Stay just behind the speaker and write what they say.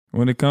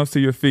When it comes to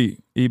your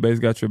feet, eBay's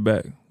got your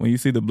back. When you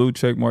see the blue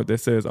check mark that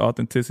says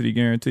authenticity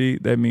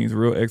guaranteed, that means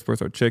real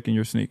experts are checking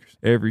your sneakers.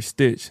 Every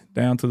stitch,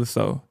 down to the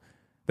sole.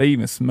 They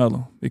even smell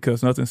them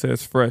because nothing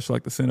says fresh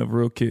like the scent of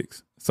real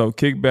kicks. So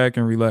kick back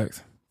and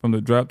relax. From the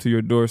drop to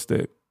your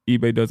doorstep,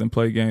 eBay doesn't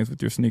play games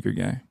with your sneaker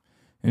game.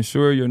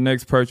 Ensure your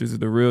next purchase is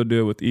the real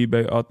deal with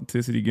eBay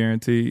Authenticity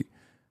Guaranteed.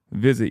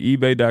 Visit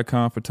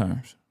ebay.com for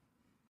terms.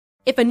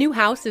 If a new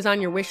house is on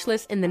your wish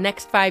list in the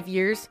next 5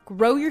 years,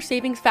 grow your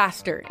savings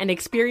faster and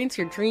experience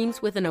your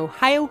dreams with an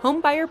Ohio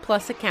Homebuyer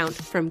Plus account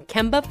from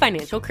Kemba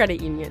Financial Credit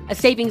Union. A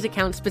savings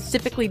account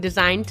specifically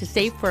designed to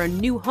save for a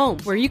new home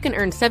where you can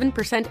earn 7%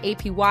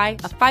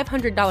 APY,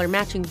 a $500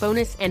 matching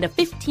bonus, and a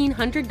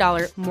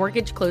 $1,500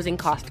 mortgage closing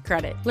cost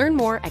credit. Learn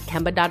more at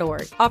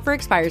Kemba.org. Offer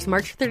expires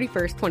March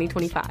 31st,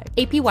 2025.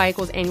 APY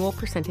equals annual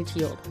percentage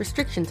yield.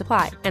 Restrictions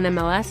apply.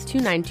 NMLS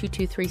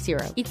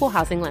 292230. Equal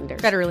housing lender.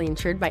 Federally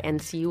insured by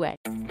NCUA.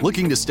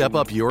 Looking to step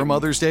up your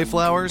Mother's Day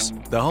flowers?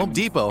 The Home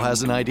Depot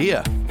has an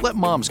idea. Let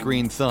Mom's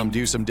green thumb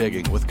do some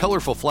digging with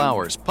colorful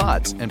flowers,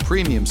 pots, and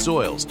premium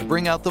soils to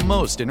bring out the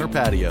most in her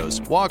patios,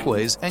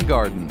 walkways, and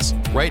gardens.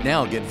 Right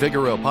now, get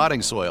Vigoro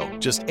potting soil,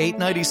 just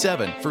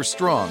 $8.97 for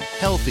strong,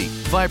 healthy,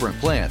 vibrant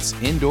plants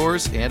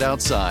indoors and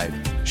outside.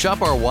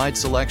 Shop our wide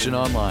selection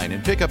online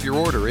and pick up your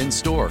order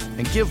in-store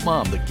and give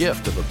Mom the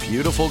gift of a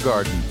beautiful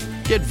garden.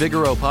 Get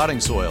Vigoro potting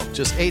soil,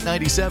 just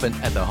 $8.97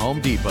 at the Home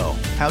Depot.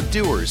 How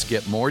doers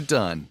get more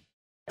done.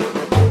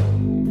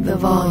 The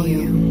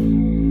Volume.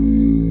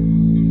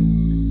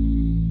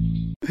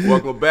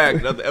 Welcome back.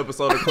 Another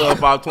episode of Club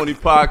 520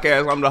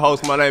 Podcast. I'm the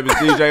host. My name is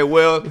DJ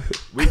Will.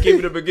 We keep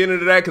it the beginning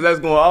of that because that's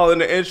going all in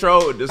the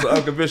intro. This is an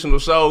unconventional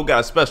show. We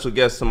got a special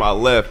guest to my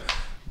left.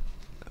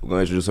 We're going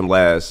to introduce him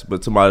last,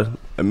 but to my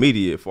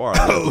immediate far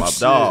left, my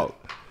dog.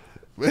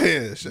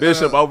 Man,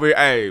 Bishop over here.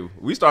 Hey,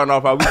 we starting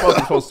off. We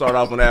supposed to start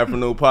off on the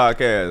afternoon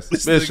podcast.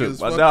 Bishop,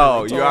 my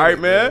dog. You all right,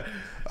 man?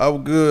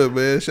 I'm good,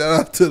 man.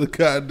 Shout out to the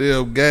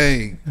goddamn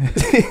gang.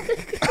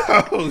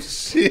 Oh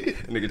shit!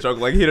 Nigga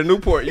choking like he hit a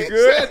Newport. You He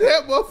good? said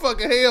that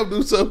motherfucking ham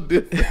do something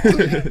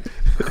different.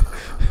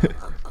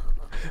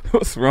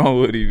 What's wrong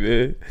with him,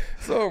 man?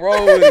 What's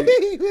wrong with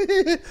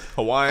him?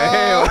 Hawaiian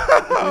ham.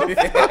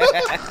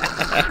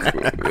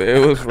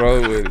 Man, what's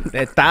wrong with him?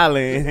 That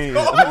Thailand ham.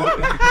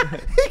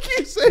 He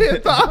keeps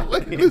saying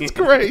Thailand. It's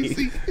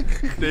crazy.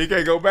 Then you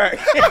can't go back.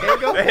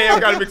 The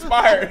ham got him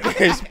expired.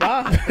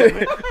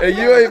 And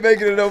you ain't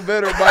making it no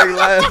better by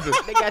laughing.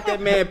 They got that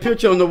man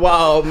picture on the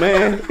wall,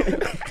 man.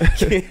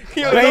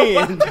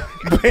 Banned.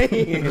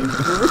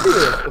 For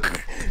real.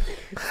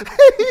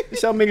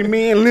 So many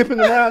men limping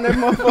around that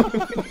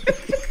motherfucker.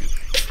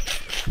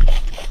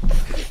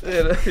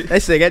 They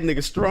say that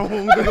nigga strong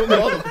than a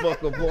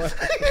motherfucker, boy.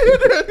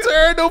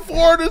 Turn the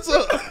foreigners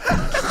up.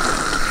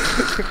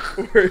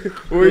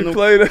 Where he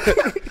played at?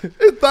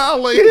 In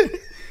Thailand.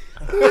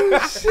 Oh,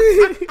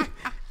 shit.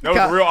 That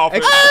was real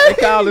offense. They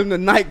call him the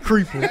night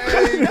creeper.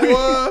 Hey,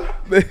 boy.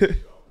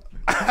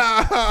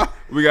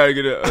 We got to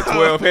get a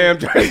 12 ham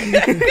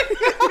jersey.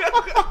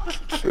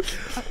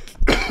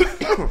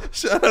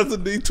 Shout out to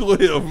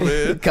D12,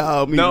 man. He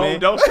called me, man. No,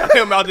 don't shout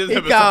him out this He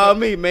episode. called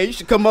me, man. You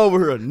should come over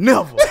here.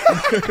 Never.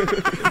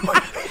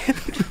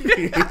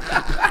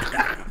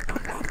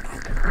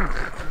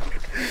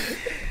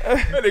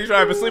 That nigga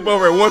trying to sleep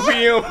over at 1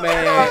 p.m.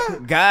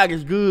 Man, God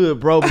is good,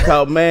 bro,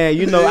 because, man,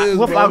 you know, is,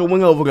 what if bro. I could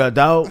win over that,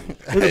 dog?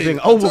 It would have been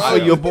over for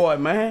your boy,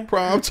 man.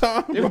 Prime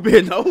time. It would have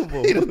been over.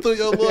 He done threw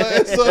your little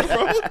ass up,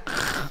 bro.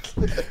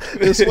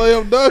 And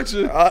slam dunked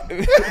you.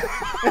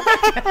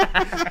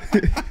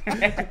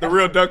 The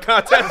real dunk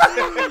contest.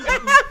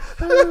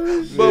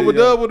 Bubba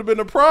Dub would have been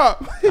a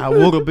prop. I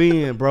would have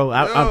been, bro.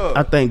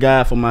 I thank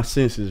God for my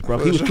senses, bro.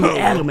 He was too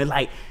adamant,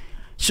 like,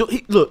 so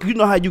look, you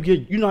know how you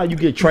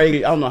get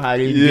traded. I don't know how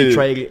you get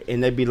traded,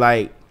 and they be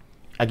like,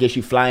 I guess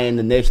you fly in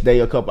the next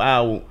day, a couple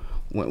hours.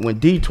 When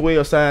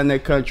D12 signed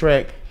that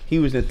contract, he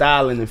was in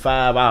Thailand in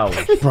 5 hours,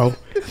 bro.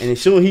 And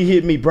as soon as he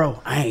hit me,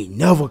 bro, I ain't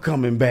never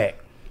coming back.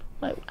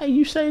 Like, why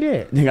you say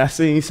that? Then I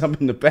seen something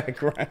in the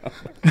background.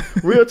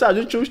 Real talk,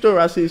 this true story.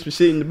 I seen some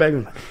shit in the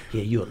background. Like,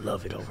 yeah, you'll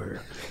love it over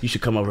here. You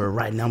should come over here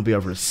right now and be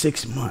over here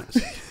 6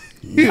 months.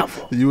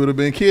 Never. You would have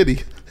been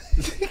Kitty.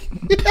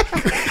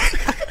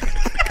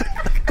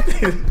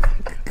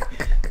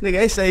 Nigga,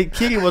 they say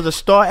Kitty was a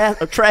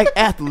track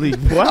athlete,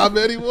 boy. I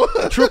bet he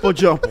was. Triple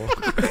jumper.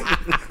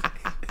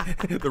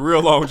 The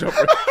real long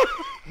jumper.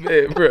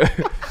 Man, bro.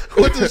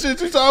 What the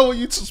shit you saw when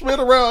you spin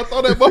around,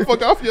 throw that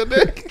motherfucker off your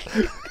neck?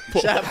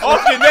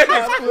 Off your neck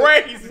is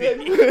crazy.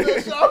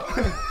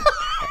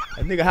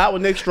 That nigga hot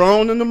with neck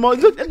strong in the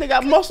muscle. Look, that nigga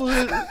got muscles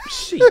in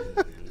shit.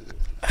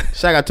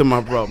 Shout out to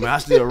my bro, man. I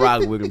still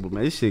rock with him, but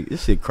man, this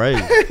shit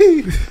crazy.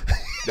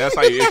 That's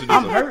how you introduce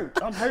I'm him.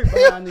 hurt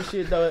behind this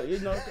shit, though. You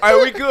know. All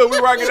right, we good. We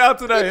rocking out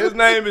today. His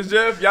name is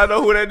Jeff. Y'all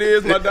know who that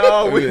is, my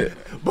dog.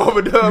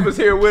 Bubba Dub is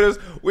here with us.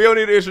 We don't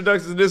need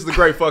introductions. This is a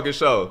great fucking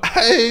show.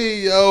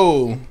 Hey,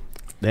 yo.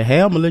 The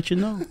hell, I'ma let you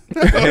know.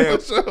 For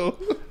sure.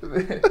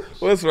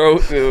 What's wrong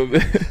with him,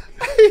 man?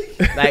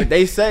 Like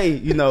they say,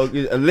 you know,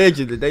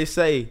 allegedly they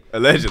say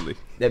Allegedly.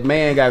 that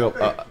man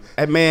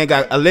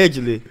got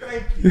allegedly,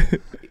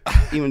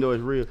 even though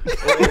it's real,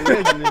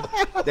 allegedly,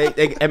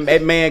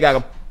 that man got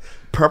a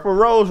purple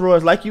Rolls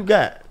Royce like you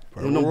got.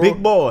 Them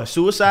big boys,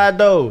 suicide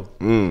doors.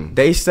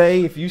 They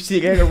say if you see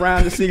that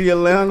around the city of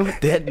Atlanta,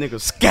 that nigga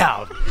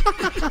scout.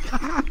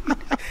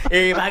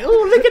 Everybody,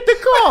 ooh, look at the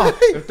car.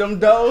 If them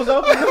doors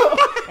open up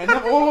and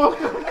them arms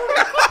come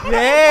out,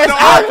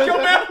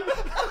 your ass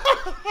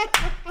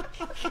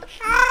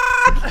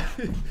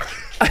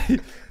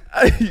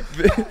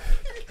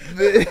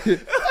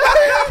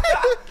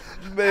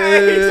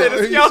Man, he said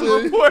the scouts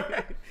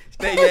report.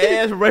 Stay your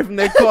ass away from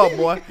that car,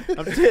 boy.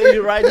 I'm telling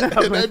you right now,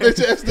 man. That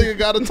bitch ass nigga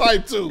got a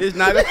type too. It's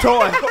not a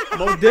toy.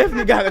 Most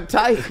definitely got a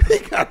type.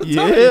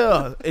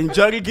 Yeah. And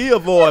Juggy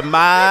Gilvoy,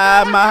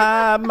 my.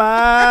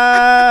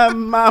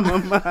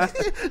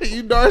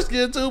 You dark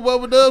skinned too,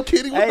 Bubba Dub.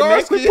 Kitty was Hey, dark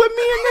man, quit skinned. put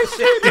me in this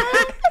shit,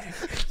 man.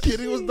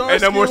 Kitty was dark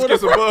Ain't no skinned. more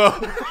skits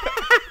above.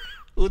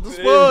 With the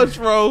sponge,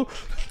 bro.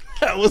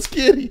 That was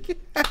Kitty.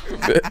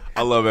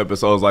 I love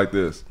episodes like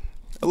this.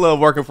 I love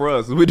working for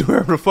us. We do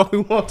whatever the fuck we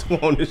want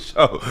to on this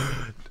show.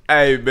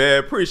 Hey, man,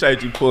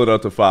 appreciate you pulling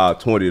up to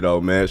 520,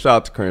 though, man. Shout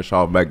out to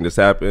Crenshaw making this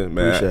happen,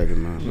 man. Appreciate it,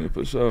 man.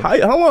 For sure. How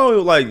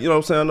long, like, you know what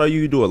I'm saying? I know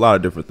you do a lot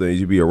of different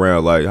things. You be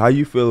around. Like, how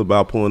you feel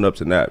about pulling up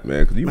to that,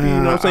 man? Because you be, you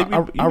know what I'm saying?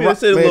 You be in the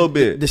city a little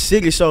bit. The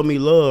city showed me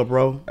love,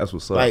 bro. That's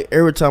what's up. Like,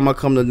 every time I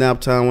come to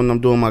Naptown when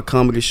I'm doing my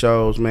comedy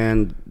shows,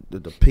 man, the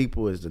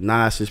people is the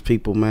nicest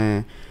people,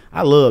 man.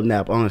 I love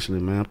Nap,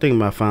 honestly, man. I'm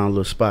thinking about finding a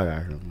little spot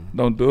out here, man.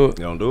 Don't do it.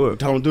 Don't do it.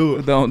 Don't do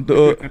it. Don't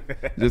do it.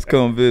 Just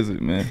come visit,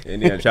 man.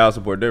 Indiana child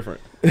support different.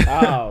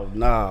 Oh,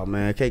 no,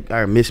 man.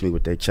 I miss me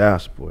with that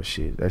child support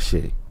shit. That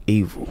shit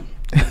evil.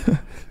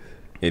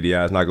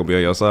 Indiana's not going to be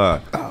on your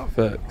side. Oh,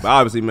 facts. But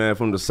obviously, man,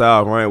 from the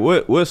South, right?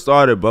 What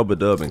started Bubba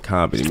Dub in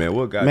comedy, man?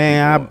 What got you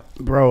Man,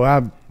 going?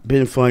 I've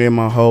been funny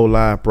my whole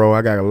life, bro.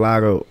 I got a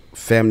lot of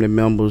family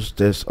members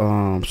that's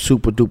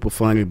super duper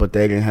funny, but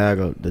they didn't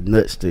have the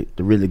nuts to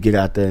really get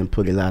out there and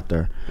put it out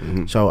there.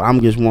 So I'm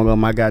just one of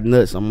them. I got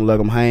nuts. I'm gonna let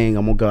them hang.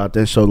 I'm gonna go out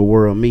there and show the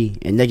world me,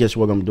 and that's just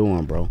what I'm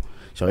doing, bro.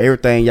 So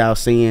everything y'all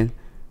seeing,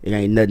 it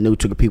ain't nothing new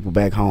to the people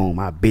back home.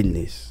 My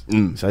business.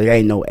 So it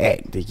ain't no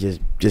act. It's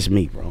just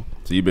me, bro.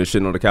 So you been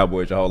shitting on the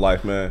Cowboys your whole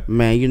life, man?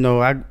 Man, you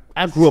know,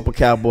 I grew up a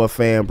Cowboy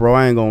fan, bro.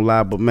 I ain't gonna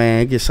lie, but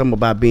man, it gets something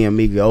about being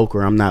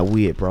mediocre I'm not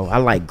with, bro. I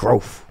like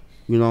growth.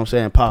 You know what I'm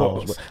saying?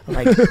 Pause. I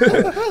like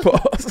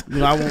pause. You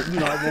know, I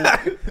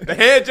want The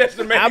head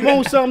gesture, man. I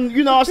want something,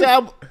 you know what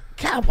I'm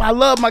saying? I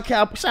love my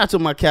Cowboy. Shout out to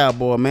my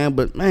Cowboy, man.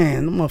 But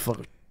man, the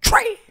motherfucker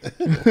trash.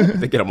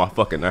 They get on my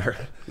fucking nerve.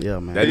 Yeah,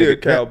 man. That You're a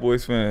nigga-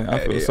 Cowboys fan. I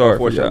feel sorry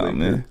for y'all,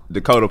 Unfortunately, man.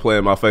 Dakota play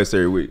in my face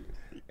every week.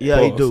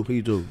 Yeah,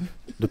 he do.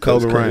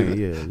 Dakota Rain,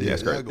 yeah. Yeah,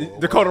 that's great. That go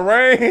Dakota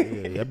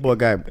Rain. Yeah, that boy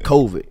got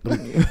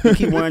COVID. He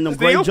keep wearing them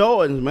gray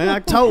Jordans, man. I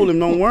told him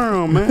don't wear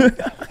them, man.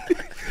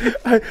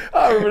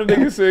 I remember the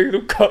nigga saying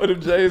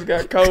them Jays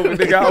got COVID.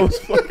 Nigga, I was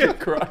fucking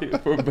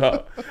crying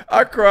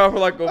I cried for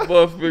like a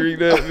month figuring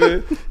that,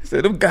 man. He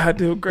said, them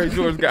goddamn Great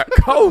Jordans got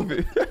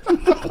COVID.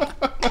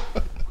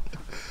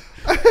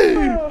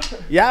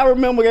 Y'all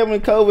remember that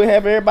when COVID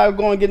happened, everybody was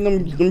going getting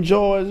them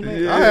Jordans,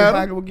 man? Yeah. I had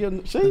Everybody was getting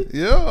them. See?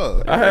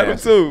 Yeah. I had them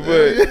too,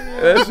 but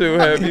that shit would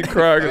have me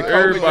crying. 'Cause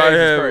everybody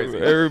had crazy.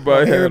 them.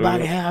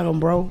 Everybody had them,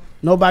 bro.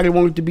 Nobody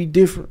wanted to be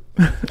different.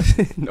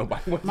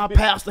 Nobody wants My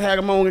pastor had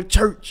them on in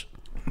church.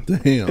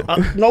 Damn.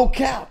 No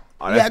cap.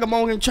 He that's- had them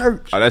on in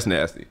church. Oh, that's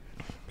nasty.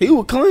 He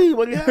was clean,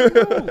 but he had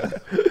them on.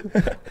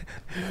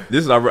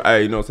 This is our,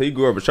 hey, you know, so he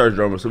grew up a church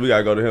drummer, so we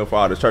gotta go to him for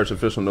all the church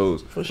official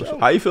news. For sure.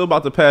 How you feel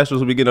about the pastors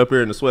when we get up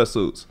here in the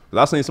sweatsuits? Cause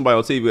I seen somebody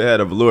on TV that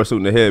had a velour suit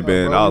and a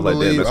headband. I was like,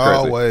 damn, that's crazy.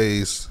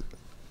 Always,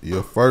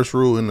 your first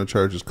rule in the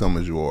church is come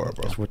as you are,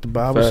 bro. That's what the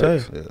Bible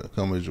says. Yeah,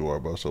 come as you are,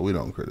 bro. So we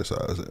don't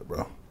criticize that,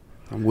 bro.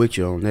 I'm with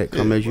you on that.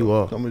 Come as you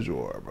are. Come as you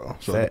are, bro.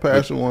 So Fact. the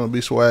pastor want to be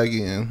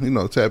swaggy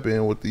and tap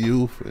in with the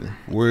youth and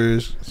wear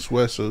his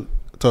sweatsuit.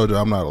 I told you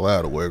I'm not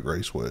allowed to wear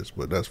gray sweats,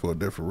 but that's for a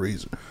different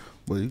reason.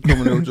 But you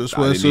coming in with your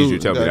I didn't need you sweatsuit, to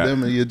tell me that.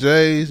 goddamn it, your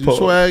J's, you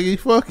swaggy,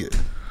 fuck it.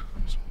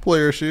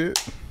 Player shit.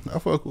 I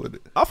fuck with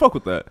it. I fuck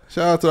with that.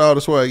 Shout out to all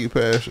the swaggy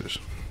pastors.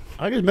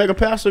 I just met a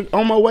pastor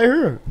on my way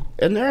here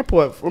at the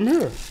airport from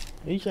here.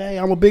 He said, hey,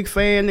 I'm a big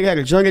fan. Nigga had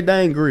a Junkie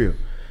Dang grill. He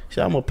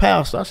said, I'm a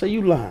pastor. I said,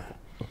 you lying.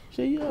 He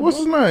said, yeah, What's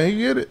bro. his name?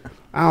 You get it?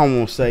 I don't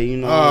want to say, you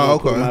know. Oh, I don't wanna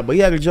put okay. him out, but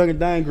he had a Junkie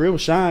Dang grill. It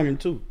was shining,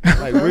 too.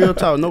 Like, real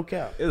talk, no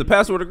cap. Is the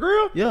pastor with a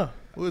grill? Yeah.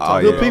 We'll Oh,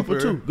 talk yeah. Good about people,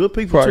 here. too. Good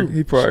people, too.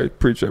 He probably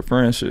preached that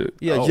friendship.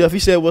 Yeah, Jeff, he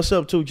said, what's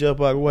up, too, Jeff,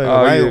 by the way. Oh,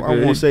 I yeah, don't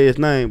want to say his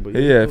name, but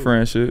He had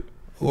friendship.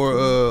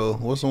 Or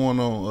what's the one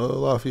on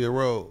Lafayette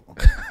Road?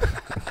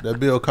 That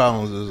Bill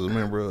Collins is a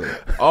member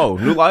of Oh,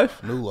 New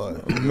Life? New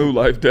Life. New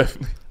life,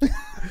 definitely.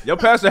 Your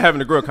pastor having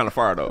the grill kind of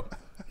fire, though.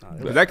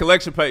 That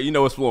collection plate, you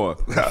know it's flowing.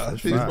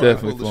 She's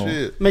definitely full flowing. of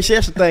shit. man, see,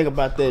 that's the thing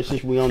about that,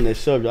 since we on that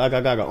subject. Like,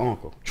 I got an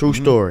uncle. True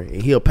story.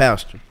 And he a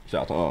pastor.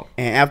 Shout out to all.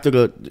 And after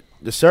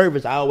the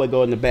service, I always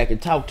go in the back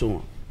and talk to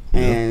him.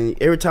 And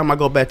every time I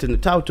go back to the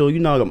talk to him, you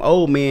know, them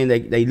old men,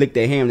 they lick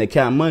their hand, they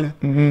count money.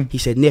 Mm-hmm. He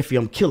said, nephew,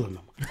 I'm killing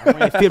them. I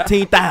ran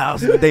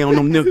 15,000 a day on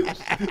them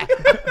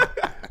niggas.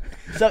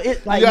 So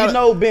it's like, you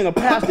know, being a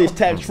pastor is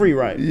tax free,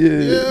 right?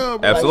 Yeah, bro.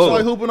 Absolutely.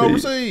 It's like hooping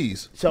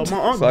overseas. So my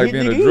uncle It's like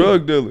getting being it a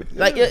drug in. dealer.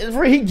 Like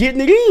he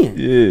getting it in.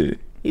 Yeah.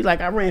 He like,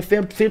 I ran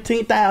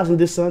 15,000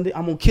 this Sunday.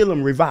 I'm gonna kill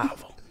him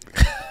revival.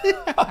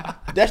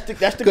 That's the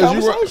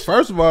conversation.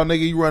 First of all,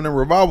 nigga, you running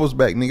revivals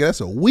back, nigga. That's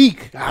a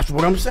week. That's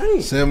what I'm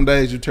saying. 7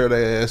 days, you tear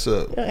their ass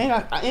up.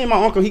 Yeah, and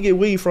my uncle, he get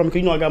weed from me, cause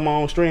you know I got my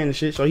own strand and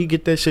shit, so he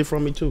get that shit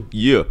from me too.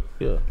 Yeah.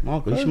 Yeah, my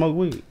uncle, he smoke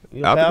weed. He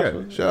a Out the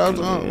pastor. gate. Shout out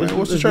to Uncle, man.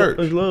 What's the It's church?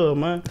 It's love,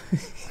 man.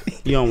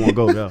 You don't want to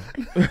go there.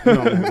 You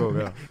don't want to go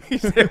there. He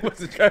said, "What's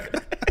the church?"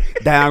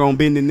 Down on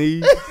bending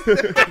knees.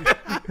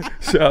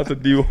 Shout out to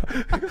D.Y.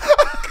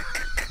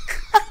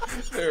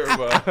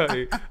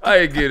 Everybody, I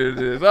ain't getting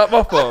this. Not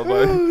my fault,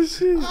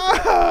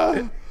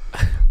 man.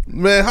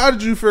 Man, how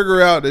did you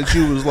figure out that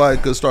you was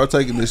like could start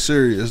taking this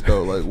serious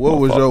though? Like, what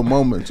was your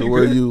moment to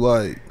where you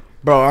like?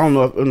 Bro, I don't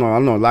know. I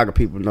know a lot of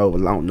people know,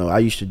 but I don't know. I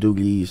used to do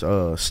these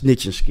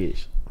snitching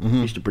skits.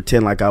 Used to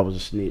pretend like I was a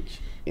snitch,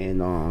 and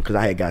because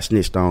I had got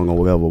snitched on or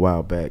whatever a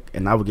while back,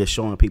 and I would get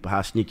showing people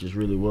how snitches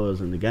really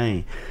was in the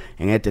game.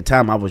 And at the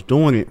time I was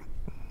doing it,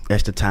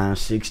 that's the time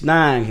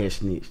 6ix9ine had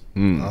snitched.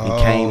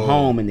 He came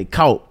home and they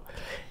caught,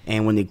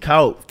 and when they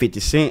caught, 50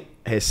 Cent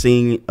had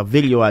seen a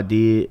video I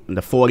did in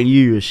the 40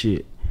 years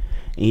shit,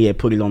 and he had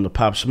put it on the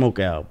Pop Smoke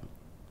album.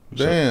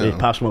 Damn, So,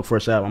 Pop Smoke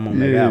first album, I'm on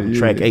that album,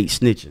 track 8,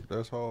 Snitching.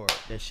 that's hard.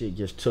 That shit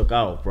just took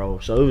off, bro.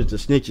 So it was the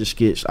snitching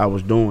skits I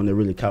was doing that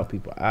really caught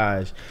people's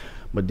eyes.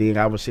 But then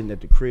I was sitting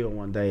at the crib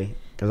one day,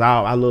 because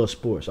I love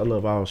sports. I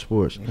love all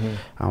sports.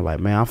 I'm like,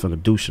 man, I'm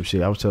finna do some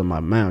shit. I was telling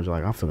my manager,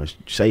 like, I'm finna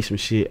say some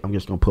shit. I'm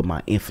just gonna put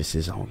my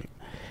emphasis on it.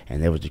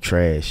 And that was the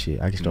trash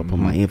shit. I just started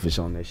putting my emphasis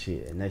on that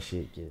shit. And that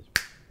shit just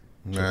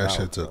That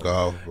shit took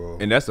off, bro.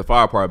 And that's the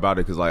fire part about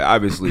it, because like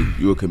obviously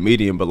you're a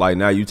comedian, but like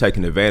now you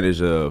taking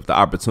advantage of the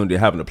opportunity of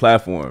having the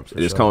platforms.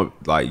 It's come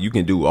like you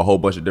can do a whole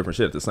bunch of different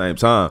shit at the same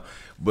time.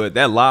 But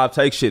that live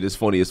take shit is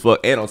funny as fuck,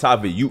 and on top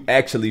of it, you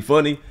actually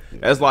funny.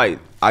 That's like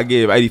I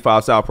give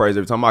 85 South praise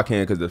every time I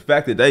can, because the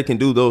fact that they can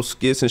do those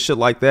skits and shit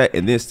like that,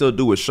 and then still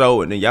do a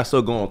show, and then y'all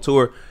still go on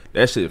tour,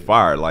 that shit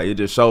fire. Like it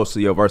just shows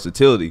to your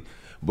versatility.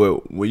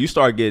 But when you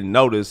start getting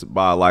noticed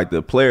by like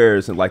the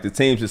players and like the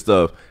teams and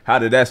stuff, how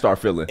did that start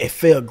feeling? it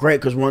felt great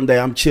because one day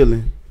I'm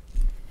chilling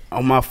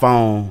on my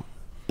phone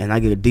and I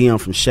get a DM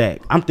from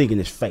Shaq. I'm thinking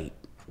it's fake.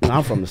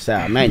 I'm from the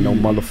South. Man, ain't no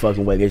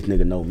motherfucking way this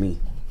nigga know me.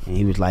 And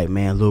he was like,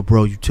 man, little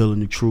bro, you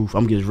telling the truth.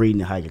 I'm just reading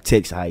how you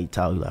text, how you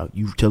talk. Like,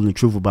 you telling the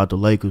truth about the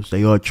Lakers.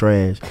 They are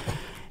trash.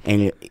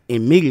 And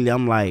immediately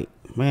I'm like,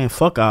 man,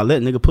 fuck all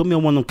that, nigga. Put me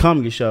on one of them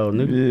comedy shows,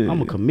 nigga. Yeah.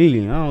 I'm a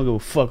comedian. I don't give a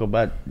fuck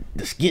about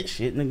the skit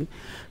shit, nigga.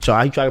 So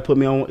he tried to put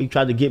me on. He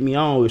tried to get me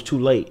on. It was too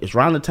late. It's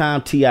around the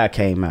time T.I.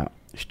 came out.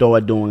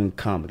 Started doing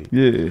comedy.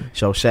 Yeah.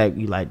 So Shaq,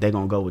 you like, they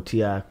gonna go with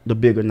T.I., the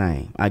bigger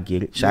name. I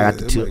get it. Shaq got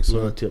the that tip, makes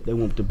little sense. tip. They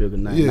went with the bigger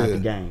name, not Yeah. the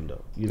game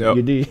though. You, Yep.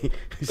 you did.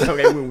 So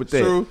they went with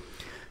that. True.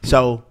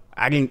 So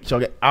I didn't.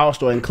 So All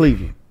Star in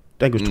Cleveland. I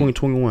think it was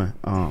 2021.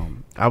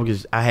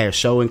 I had a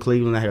show in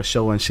Cleveland. I had a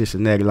show in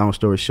Cincinnati. Long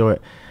story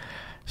short,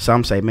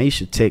 some say, man, you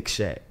should text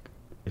Shaq.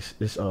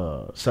 It's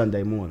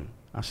Sunday morning.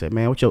 I said,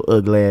 man, what your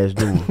ugly ass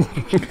doing?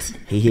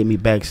 He hit me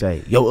back,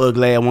 say, yo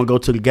ugly ass want to go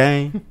to the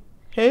game?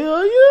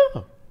 Hell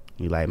yeah.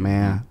 He like,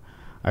 man,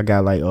 I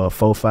got like 4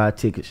 or 5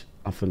 tickets.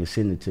 I'm finna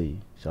send it to you.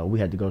 So we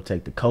had to go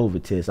take the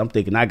COVID test. I'm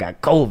thinking I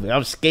got COVID.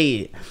 I'm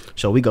scared.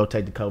 So we go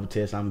take the COVID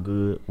test. I'm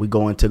good. We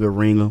go into the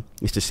arena.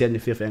 It's the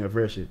 75th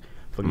anniversary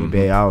for the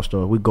NBA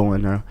All-Star. We go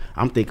in there.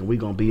 I'm thinking we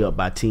gonna be up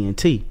by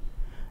TNT.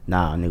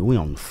 Nah, nigga, we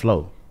on the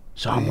floor.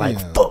 So I'm like,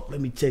 fuck,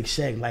 let me text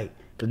Shaq. Like,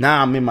 cause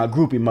now I'm in my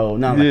groupie mode.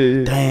 Now I'm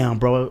like, damn,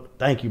 bro,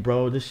 thank you,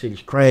 bro. This shit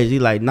is crazy. He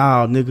like,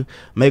 nah, nigga,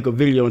 make a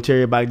video and tell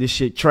everybody this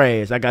shit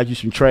trash. I got you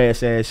some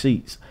trash ass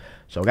seats.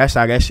 So that's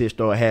how that shit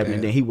started happening.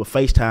 Yeah. Then he would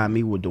FaceTime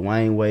me with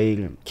Dwayne Wade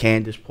and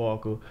Candace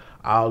Parker,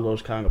 all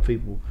those kind of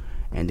people.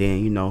 And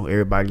then, you know,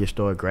 everybody just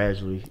started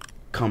gradually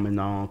coming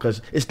on.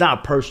 Because it's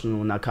not personal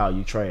when I call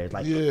you trash.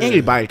 Like,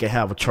 anybody can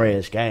have a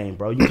trash game,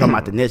 bro. You come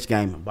out the next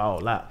game and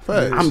ball out.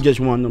 Facts. I'm just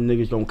one of them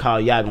niggas don't call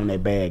y'all on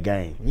that bad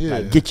game. Yeah.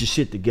 Like, get your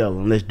shit together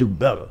and let's do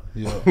better.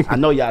 Yeah. I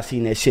know y'all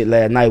seen that shit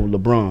last night with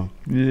LeBron.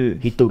 Yeah.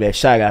 He threw that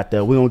shot out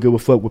there. We don't give a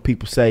fuck what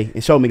people say.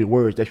 In so many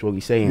words, that's what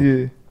he's saying.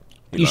 Yeah.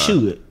 You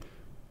should.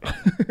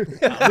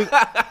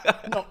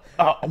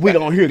 We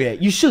don't hear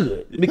that. You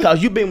should,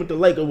 because you've been with the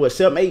Lakers what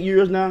 7, 8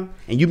 years now,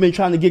 and you've been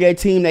trying to get that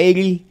team to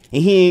 80,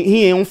 and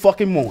he ain't on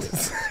fucking more.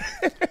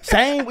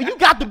 Same. You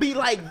got to be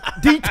like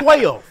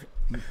D12.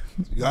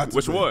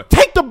 Which one?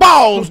 Take the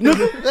balls,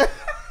 nigga.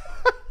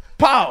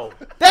 Paul.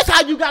 That's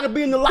how you got to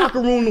be in the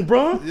locker room,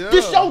 LeBron. Yeah.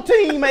 This your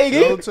team, 80.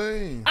 Your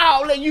team.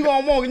 I'll let you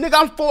gonna want it,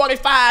 nigga. I'm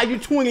 45. You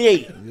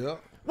 28.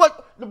 Yep.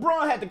 What?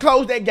 LeBron had to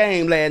close that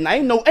game last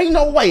night. Ain't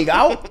no way,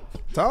 dog.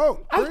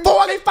 Talk. I'm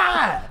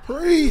 45.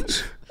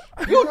 Preach.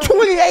 You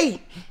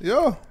 28.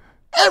 Yeah.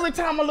 Every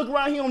time I look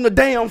around here on the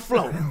damn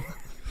floor.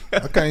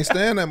 I can't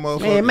stand that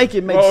motherfucker. Man, make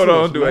it make Hold sense.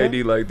 on, do man.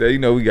 AD like that. You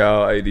know we got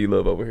all AD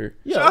love over here.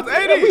 Yeah, Shout out to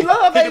AD. we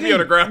love He can be on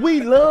the AD. ground.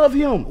 We love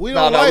him. We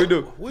don't we like.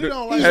 do. We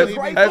don't like. Has, when he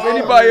great be has balling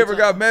anybody every ever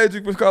got time.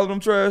 Magic for calling them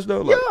trash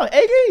though? Like, Yeah,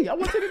 AD. I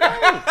went to the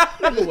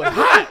game. Nigga was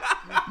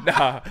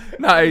hot.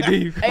 nah,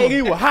 AD.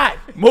 AD was hot.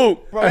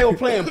 Mook. Bro, they were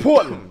playing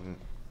Portland.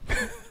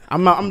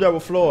 I'm there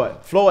with Floyd.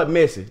 Floyd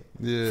messy.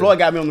 Yeah. Floyd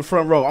got me on the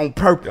front row on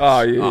purpose.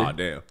 Oh yeah. Oh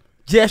damn.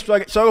 Just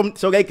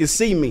so they can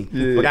see me.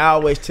 Yeah. But I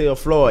always tell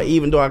Floyd,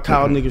 even though I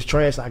call niggas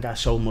trash, I got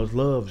so much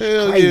love. It's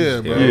Hell crazy.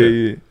 yeah, bro.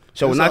 Yeah.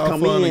 So It's when I all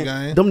come fun in,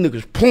 and game. them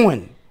niggas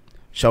pointing.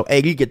 So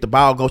AD get the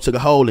ball, go to the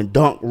hole and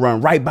dunk,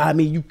 run right by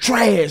me. You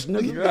trash,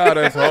 nigga. God,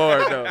 that's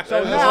hard though.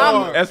 So That's now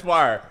hard. That's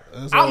fire.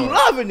 I'm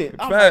loving it.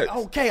 I'm Facts. like,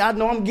 okay, I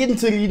know I'm getting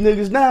to these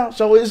niggas now,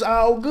 so it's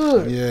all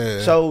good.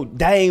 Yeah. So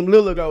Dame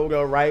Lillard over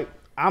there, right?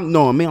 I'm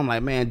knowing me. I'm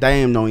like, man,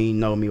 Dame don't even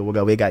know me or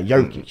whatever. They got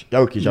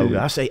Jokic over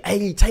there. I say,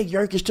 hey, take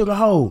Jokic to the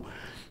hole.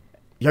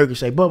 Jokic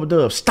say, Bubba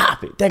Dub,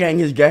 stop it. That ain't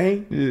his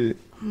game. Yeah.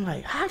 I'm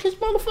like, how this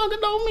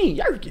motherfucker know me?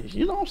 Jokic,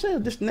 you know what I'm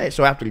saying? This and that.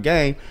 So after the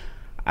game,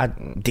 I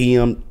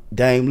DM'd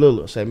Dame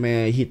Lillard. Say,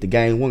 man, he hit the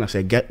game one. I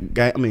said,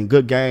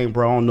 good game,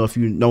 bro. I don't know if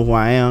you know who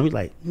I am. He's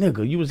like,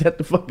 nigga, you was at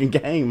the fucking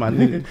game, my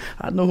nigga.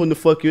 I know who the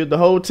fuck you is. The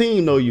whole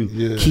team know you.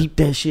 Yeah. Keep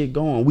that shit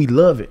going. We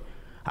love it.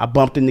 I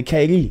bumped into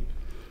KD.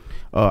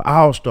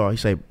 All-Star. He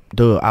said,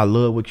 Dub, I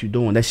love what you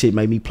doing. That shit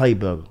made me play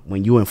better.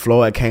 When you and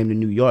Floyd came to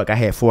New York, I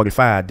had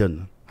 45,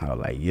 didn't I? I was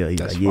like, yeah. He's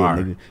That's like, yeah,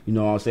 fire. nigga. You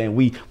know what I'm saying?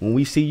 When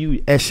we see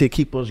you, that shit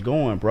keep us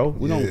going, bro.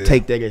 We don't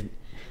take that as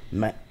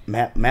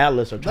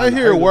malice or trying They to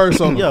hear hurt us.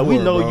 worse on the Yeah, we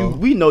court, know bro. you.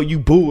 We know you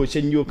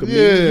bullshitting your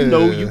community. You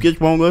know Yeah. you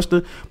just want us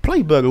to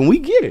play better, and we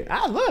get it.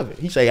 I love it.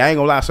 He say, I ain't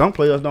gonna lie, some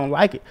players don't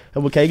like it.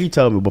 That's what KD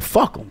told me, but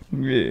fuck them.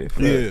 Yeah.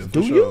 Yeah,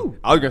 Do you?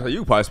 I was gonna say you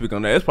can probably speak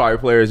on that. It's probably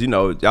players, you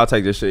know, y'all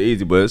take this shit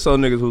easy, but it's some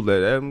niggas who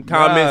let them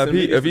comments. Nah,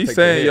 if he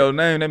saying your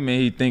name, that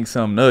mean he thinks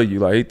something of you.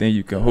 Like he think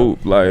you can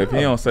hoop. Like if he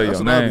don't say That's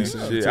your what I be name,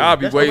 saying, shit, too. I'll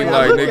be That's the waiting way I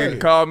like look at nigga it.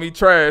 call me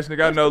trash.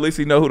 Nigga, I know at least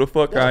he know who the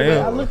fuck I I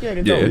am. look at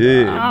it. Yeah,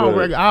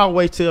 though. yeah, I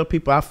always tell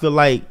people I feel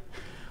like,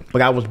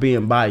 but I was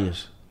being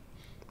biased.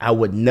 I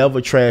would never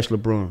trash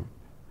LeBron.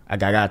 I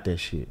got out that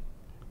shit.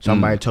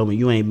 Somebody told me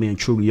you ain't being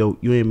true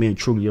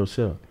to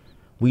yourself.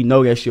 We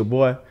know that's your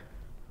boy,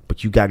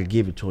 but you got to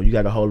give it to him. You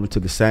got to hold him to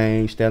the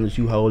same standards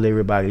you hold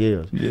everybody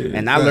else. Yeah,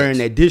 and I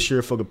learned that this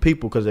year for the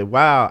people because a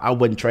while I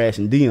wasn't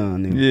trashing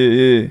Dion, and,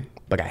 Yeah.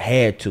 but I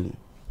had to.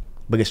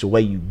 But it's the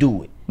way you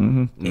do it.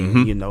 Mm-hmm.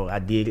 And, you know, I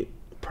did it.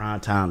 Prime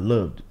time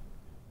loved it.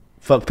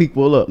 Fuck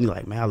people up. You're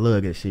like, man, I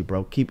love that shit,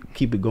 bro. Keep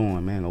it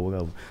going, man, or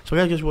whatever. So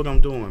that's just what I'm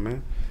doing,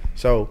 man.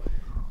 So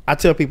I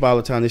tell people all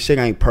the time, this shit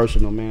ain't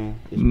personal, man.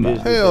 It's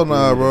business. Hell At the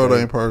nah, end of bro. the It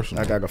day. ain't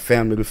personal. I got a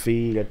family to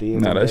feed at the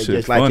end Nah, of the that day. shit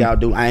Just like funny. y'all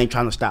do. I ain't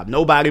trying to stop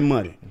nobody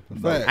money.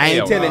 Facts. I ain't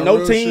Hell telling nah, no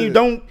real team,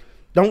 shit.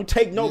 don't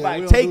take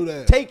nobody. we don't do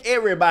that. Take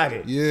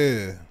everybody.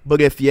 Yeah. But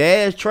if your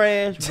ass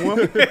trash,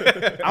 boy,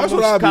 I'm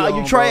what I gonna be call you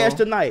on, trash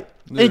bro. tonight.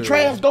 Yeah. And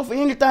trash go for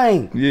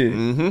anything.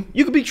 Yeah.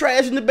 You could be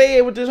trash in the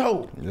bed with this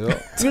hoe.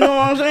 Yep. You know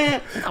what I'm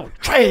saying? I was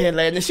trash,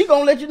 lad. And she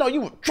gonna let you know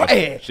you were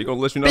trash. She gonna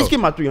let you know. Bitch, get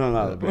my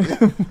 $300, bro.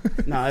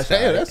 Nah, that's all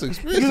Damn, right. that's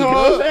expensive. You know what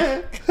I'm bro.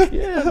 saying?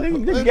 Yeah,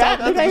 nigga, They this guy, talk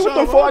after nigga ain't the with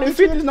them show, 40, bro.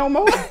 50s no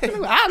more.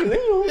 I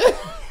leave.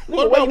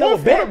 What Nigga, wait, about no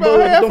 $140 bet bud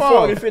half with them off?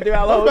 40, $50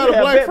 What hoes. about a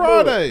Yeah, Black bet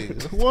bud. Friday?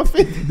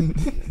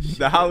 $150.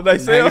 The holiday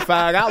sale.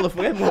 $95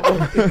 for that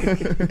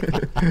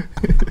motherfucker.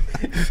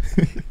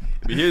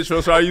 Be here,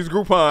 she'll try to use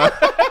Groupon.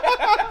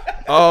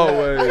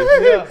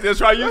 Always. Just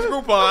try to use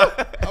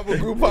Groupon. I'm a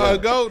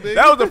Groupon go, nigga.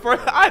 That was the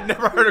first. I'd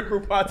never heard of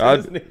Groupon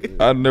to this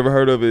nigga. I never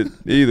heard of it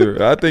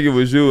either. I think it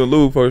was you and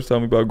Lou first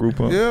time about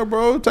Groupon. Yeah,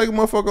 bro. Take a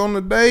motherfucker on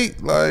a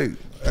date. Like,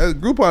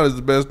 Groupon is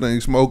the best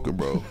thing smoking,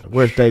 bro.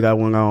 Worst day I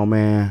went on,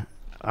 man.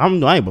 I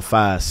ain't but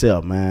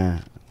 5'7",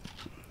 man.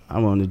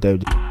 I'm on the day.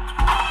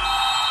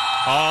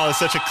 Oh, it's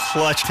such a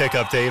clutch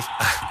pickup, Dave.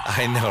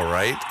 I know,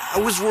 right? I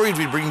was worried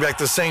we'd bring back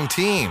the same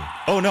team.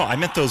 Oh, no, I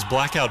meant those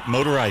blackout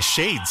motorized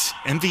shades.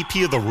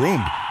 MVP of the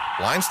room.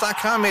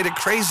 Blinds.com made it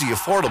crazy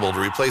affordable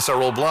to replace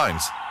our old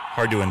blinds.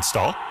 Hard to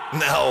install?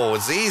 No,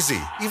 it's easy.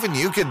 Even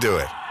you could do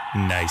it.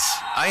 Nice.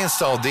 I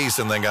installed these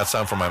and then got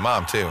some for my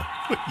mom, too.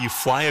 What, you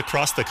fly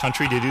across the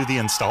country to do the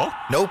install?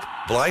 Nope,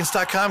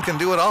 Blinds.com can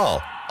do it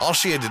all. All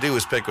she had to do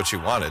was pick what she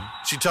wanted.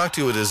 She talked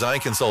to a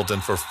design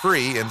consultant for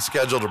free and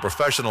scheduled a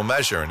professional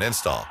measure and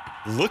install.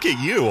 Look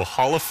at you,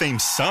 Hall of Fame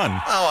son.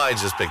 Oh, I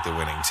just picked the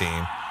winning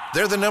team.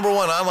 They're the #1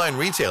 online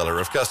retailer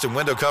of custom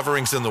window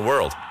coverings in the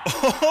world.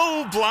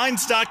 Oh,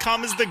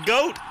 Blinds.com is the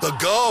GOAT. The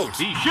GOAT!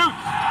 He shoots.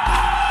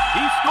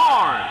 He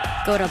scored.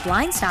 Go to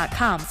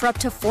Blinds.com for up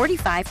to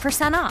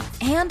 45%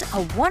 off and a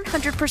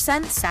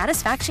 100%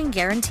 satisfaction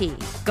guarantee.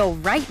 Go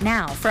right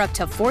now for up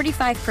to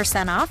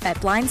 45% off at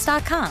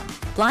Blinds.com.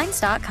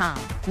 Blinds.com.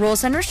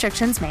 Rules and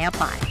restrictions may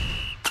apply.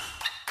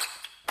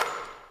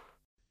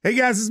 Hey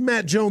guys, this is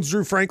Matt Jones,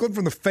 Drew Franklin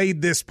from the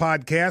Fade This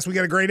podcast. We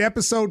got a great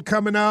episode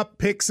coming up,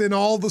 picks in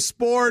all the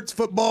sports,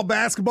 football,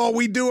 basketball,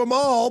 we do them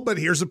all, but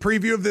here's a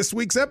preview of this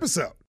week's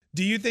episode.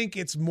 Do you think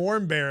it's more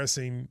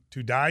embarrassing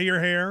to dye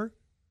your hair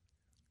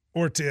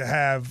or to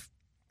have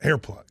hair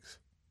plugs?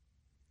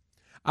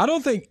 I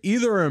don't think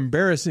either are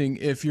embarrassing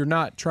if you're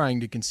not trying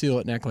to conceal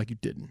it and act like you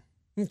didn't.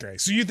 Okay,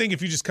 so you think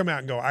if you just come out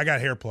and go, I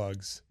got hair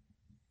plugs.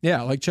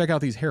 Yeah, like check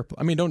out these hair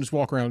plugs. I mean, don't just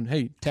walk around,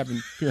 hey,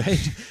 tapping,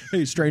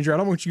 hey, stranger, I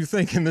don't want you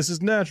thinking this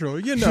is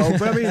natural.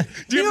 But I mean,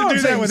 do you have to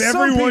do that with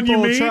everyone you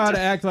meet? Try to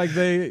act like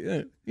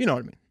they, you know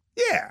what I mean?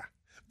 Yeah.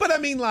 But I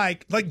mean,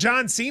 like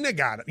John Cena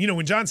got it.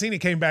 When John Cena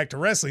came back to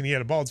wrestling, he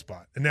had a bald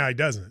spot, and now he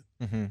doesn't.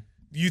 Mm-hmm.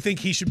 You think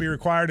he should be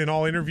required in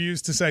all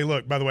interviews to say,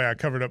 look, by the way, I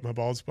covered up my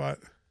bald spot?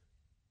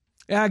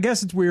 Yeah, I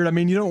guess it's weird. I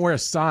mean, you don't wear a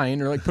sign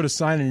or put a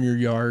sign in your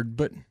yard,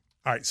 but.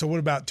 All right, so what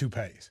about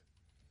toupees?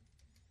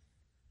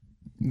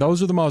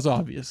 Those are the most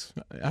obvious.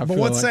 But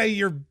let's say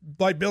you're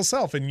like Bill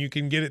Self and you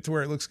can get it to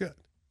where it looks good.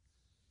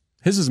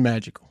 His is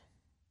magical.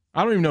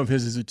 I don't even know if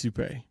his is a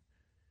toupee.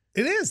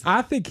 It is.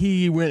 I think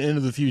he went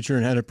into the future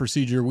and had a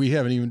procedure we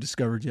haven't even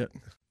discovered yet.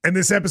 And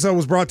this episode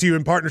was brought to you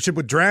in partnership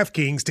with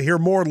DraftKings. To hear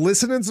more,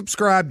 listen and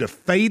subscribe to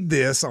Fade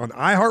This on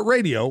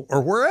iHeartRadio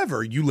or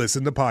wherever you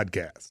listen to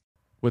podcasts.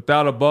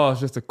 Without a ball,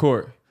 it's just a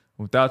court.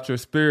 Without your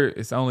spirit,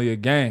 it's only a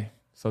game.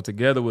 So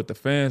together with the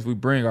fans, we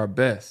bring our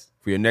best.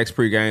 For your next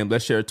pregame,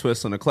 let's share a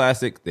twist on the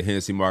classic, the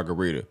Hennessy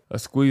Margarita. A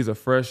squeeze of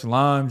fresh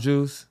lime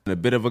juice. And a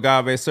bit of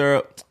agave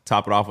syrup.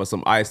 Top it off with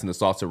some ice and a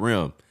salted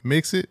rim.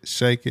 Mix it,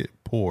 shake it,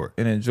 pour.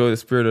 And enjoy the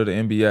spirit of the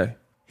NBA.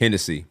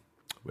 Hennessy.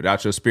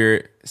 Without your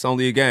spirit, it's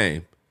only a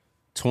game.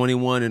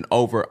 21 and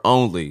over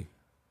only.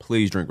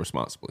 Please drink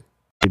responsibly.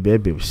 That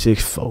bitch was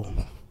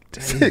 6'4".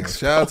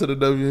 Shout out to the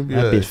WNBA.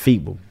 That bitch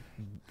feet were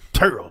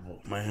terrible,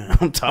 man.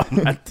 I'm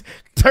talking about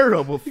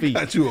terrible feet.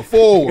 Got you a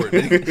forward.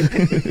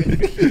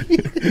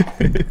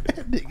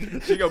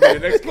 She gonna be the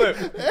next clip.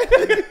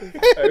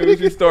 Hey, who'd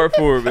you start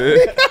for, man?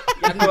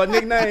 I know her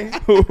nickname.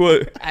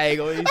 What? I ain't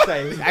gonna even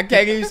say. I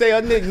can't even say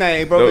her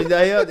nickname, bro,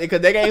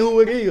 because that ain't who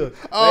it is.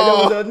 That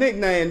was her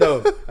nickname,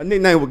 though. Her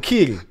nickname was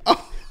Kitty.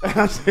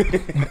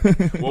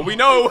 Well, we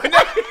know it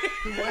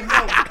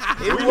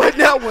wasn't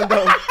that one,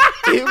 though.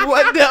 It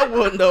wasn't that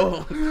one,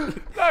 though.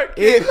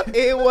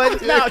 It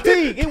wasn't. No,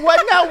 T. It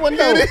wasn't that one,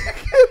 though.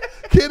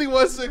 Kitty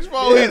was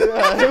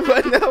 6'4". It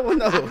wasn't that one,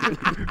 though.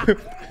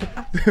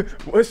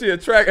 Was she a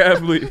track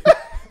athlete?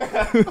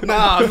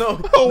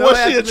 No. Oh, was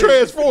she a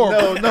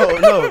transformer?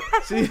 No.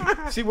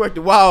 She worked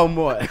at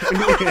Walmart.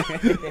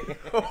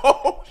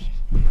 Oh,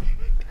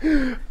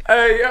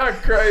 hey, y'all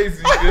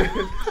crazy, man.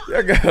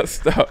 Y'all gotta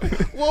stop.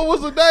 What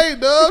was the name,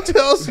 dog?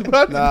 Tell us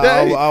about the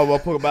name. I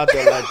won't talk about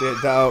that like that,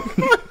 dog.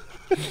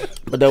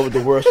 But that was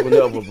the worst one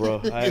ever,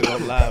 bro. I ain't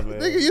gonna lie, man.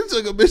 Nigga, you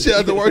took a bitch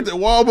out to work at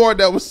Walmart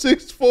that was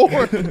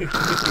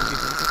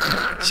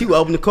 6'4". She would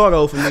open the car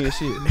door for me and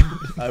shit.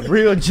 A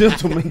real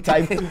gentleman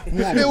type woman.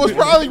 It was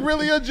probably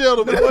really a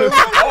gentleman. Never.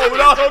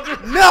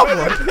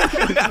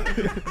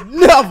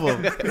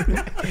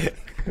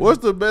 What's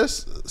the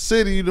best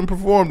city you done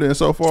performed in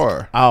so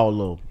far? All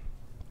of them.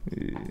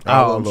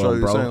 All of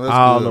them, bro.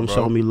 All of them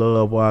show me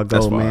love where I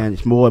go, man.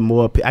 It's more and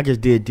more. I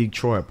just did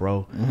Detroit,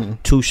 bro. Mm-hmm.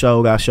 2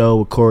 shows I showed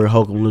with Corey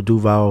Holcomb, Lil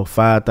Duval,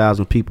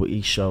 5,000 people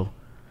each show.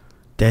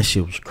 That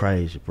shit was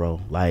crazy,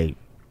 bro. Like,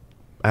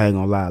 I ain't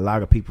gonna lie, a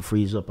lot of people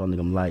freeze up under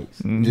them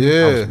lights. Mm-hmm.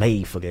 Yeah. I was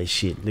made for that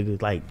shit,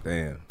 nigga. Like,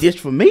 damn. This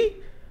for me?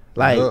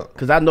 Like,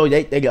 cause I know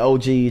they got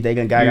OGs, they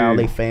got all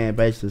their fan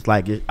bases.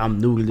 Like, I'm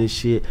new to this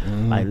shit.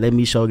 Mm-hmm. Like, let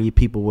me show these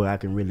people what I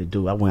can really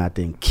do. I went out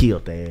there and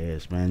killed their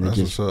ass, man. That's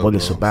just what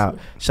it's about.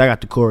 Shout out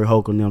to Corey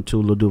Holcomb and them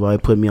too, Lil Duval. They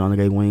put me under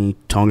their wing.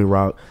 Tony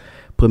Rock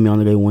put me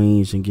under their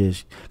wings and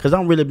just, cause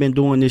I've really been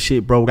doing this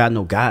shit, bro, without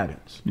no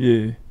guidance.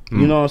 Yeah.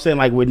 You know what I'm saying?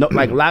 Like, with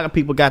like a lot of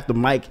people got the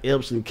Mike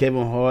Epps and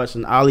Kevin Hart's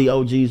and all the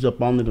OGs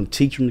up on them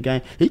teaching the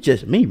game. It's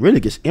just me really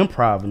just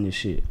improv this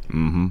shit.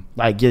 Mm-hmm.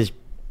 Like, just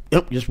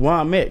where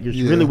I'm at, just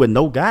really with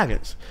no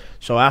guidance.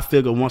 So I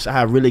figure once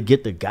I really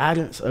get the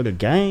guidance of the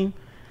game,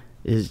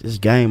 it's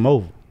game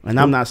over. And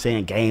I'm not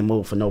saying game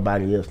over for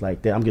nobody else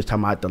like that. I'm just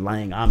talking about the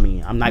lane I'm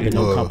in. I'm not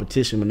getting no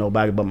competition with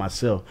nobody but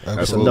myself.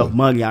 There's enough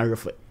money out here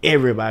for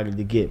everybody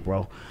to get,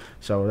 bro.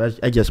 So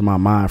that's just my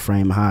mind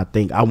frame, how I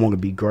think. I want to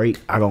be great.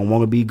 I don't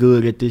want to be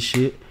good at this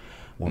shit.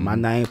 When my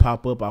name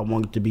pop up, I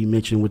want it to be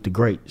mentioned with the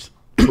greats.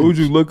 Who'd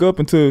you look up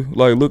to?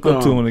 Like, look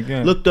up to him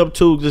again? Looked up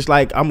to, just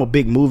like, I'm a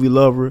big movie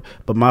lover,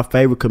 but my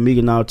favorite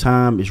comedian all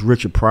time is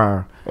Richard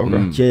Pryor.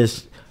 Okay.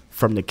 Just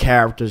from the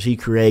characters he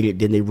created,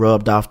 then they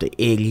rubbed off the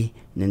Eddie,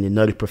 and then the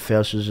Nutty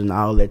Professors and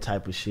all that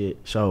type of shit.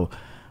 So,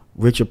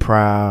 Richard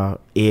Pryor,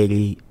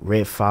 Eddie,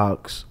 Red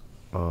Fox,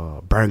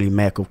 Bernie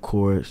Mac, of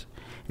course.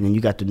 And then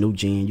you got the new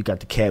gen, you got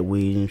the Cat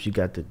Williams, you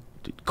got the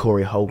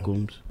Corey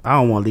Holcombs. I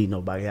don't want to leave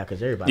nobody out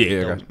because everybody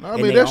dope. I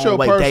mean, that's your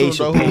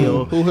person,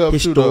 though. Who helps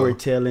his you, though?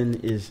 storytelling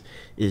is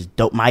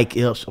dope. Mike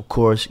Epps, of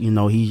course, you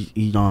know, me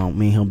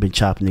and him been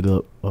chopping it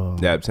up.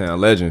 Daptown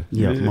legend.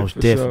 Yeah, most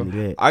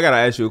definitely. Sure. I got to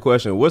ask you a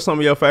question. What's some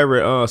of your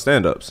favorite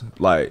stand-ups?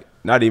 Like,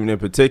 not even in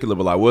particular,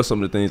 but like, what's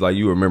some of the things like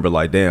you remember,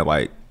 like, damn,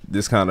 like,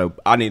 this kind of,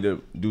 I need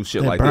to do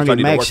shit like this.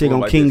 Bernie Mac shit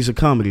on like Kings of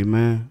Comedy,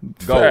 man.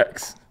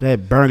 Facts.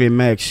 That Bernie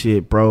Mac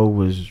shit, bro,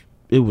 was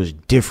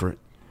different.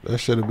 That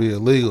shouldn't be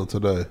illegal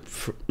today.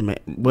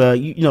 Well,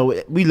 you know,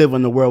 we live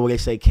in a world where they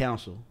say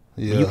cancel.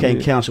 Yeah. You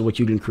can't cancel what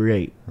you didn't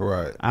create.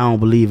 Right. I don't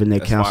believe in that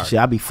That's cancel fire. shit.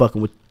 I be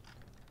fucking with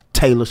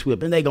Taylor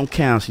Swift, and they gonna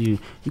cancel you.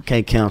 You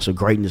can't cancel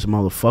greatness,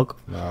 motherfucker.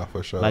 Nah,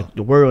 for sure. Like,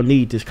 the world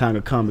need this kind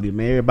of comedy,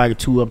 man. Everybody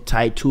too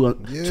uptight, too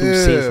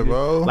sensitive.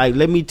 Bro. Like,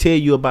 let me tell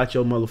you about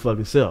your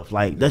motherfucking self.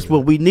 Like, that's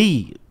what we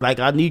need. Like,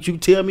 I need you to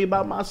tell me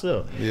about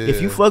myself. Yeah. If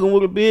you fucking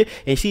with a bitch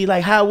and she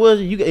like, how was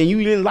it? And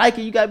you didn't like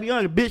it, you gotta be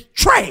honest, bitch,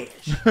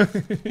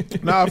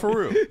 trash. Nah,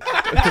 for real.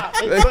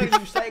 It's funny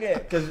you say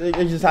that, because it's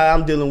just how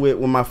I'm dealing with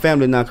my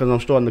family now, because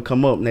I'm starting to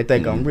come up and they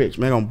think I'm rich.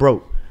 Man, I'm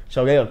broke.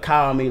 So they'll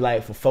call me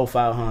like for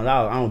 $400-$500.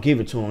 I don't give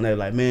it to them. They're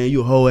like, man,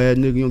 you a whole ass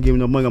nigga. You don't give me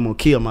no money. I'm gonna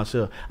kill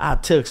myself. I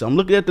text them. I'm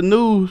looking at the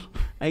news.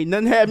 Ain't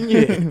nothing happened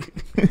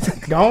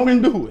yet. Go on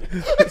and do it.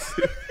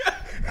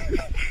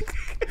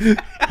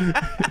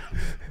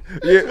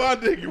 Yeah. My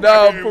nigga.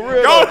 No, for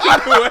real. Go though.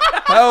 do it.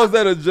 How is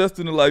that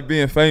adjusting to like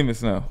being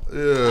famous now? I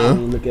Yeah.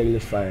 don't look at it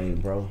as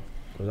fame, bro.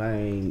 Cause I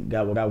ain't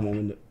got what I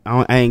want.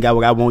 I ain't got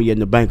what I want yet in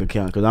the bank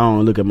account. Cause I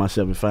don't look at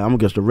myself as fame. I'm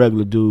just a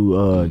regular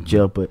dude,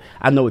 Jeff. But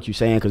I know what you're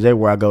saying. Cause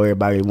everywhere I go,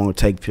 everybody want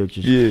to take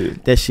pictures. Yeah.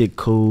 That shit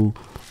cool.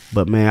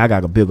 But man, I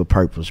got a bigger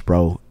purpose,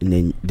 bro.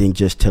 And then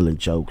just telling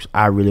jokes.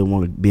 I really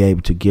want to be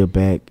able to give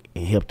back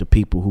and help the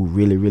people who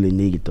really, really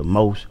need it the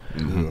most.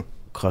 Mm-hmm.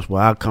 Cause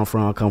where I come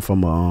from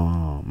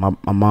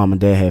my mom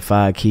and dad had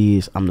 5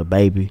 kids. I'm the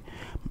baby.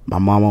 My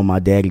mama and my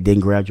daddy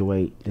didn't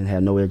graduate, didn't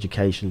have no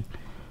education.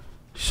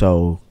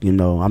 So, you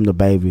know, I'm the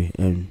baby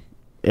and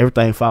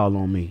everything fall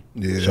on me.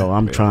 Yeah, so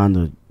I'm trying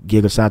to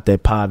get us out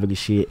that poverty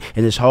shit.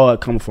 And it's hard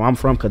coming from I'm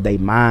from because they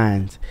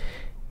minds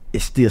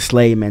it's still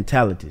slave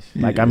mentalities.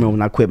 Like I remember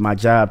when I quit my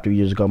job 3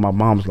 years ago, my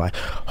mom was like,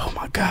 oh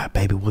my God,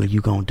 baby, what are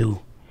you gonna do?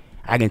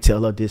 I can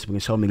tell her this in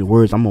so many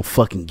words, I'm gonna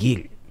fucking get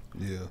it.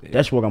 Yeah.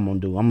 That's what I'm gonna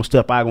do. I'm gonna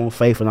step out on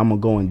faith and I'm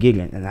gonna go and get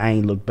it. And I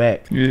ain't look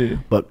back. Yeah.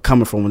 But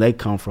coming from where they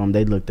come from,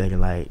 they looked at it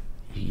like,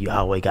 you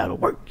always gotta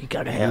work. You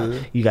gotta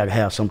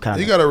have some kind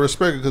You of. gotta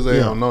respect it because they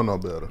don't know no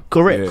better.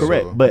 Correct, Yeah.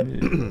 correct. So, but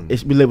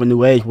it's we live in a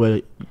new age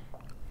where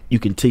you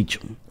can teach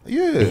them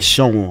yeah. and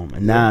show them.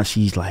 And now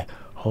she's like,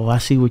 oh, I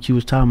see what you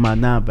was talking about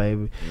now,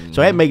 baby.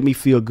 So that make me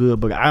feel good,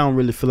 but I don't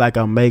really feel like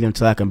I'm making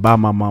until I can buy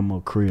my mama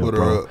a crib, Put her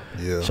bro. up.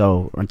 Yeah.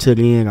 So until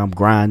then, I'm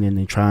grinding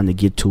and trying to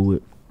get to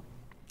it.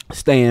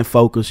 Staying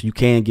focused. You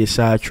can get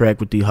sidetracked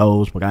with these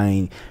hoes, but I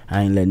ain't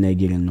letting that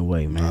get in the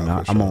way, man.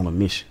 Nah, I'm sure. on a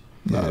mission.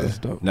 Nah, that's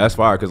dope. That's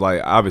fire because,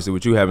 like, obviously,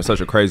 with you having such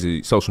a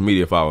crazy social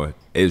media following,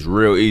 it's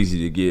real easy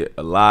to get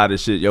a lot of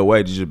shit your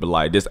way to just be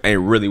like, this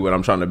ain't really what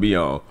I'm trying to be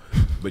on.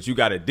 But you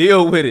got to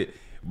deal with it.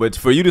 But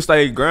for you to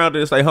stay grounded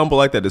and stay humble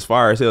like that is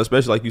fire as hell,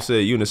 especially like you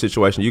said, you in a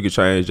situation you could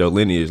change your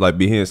lineage. Like,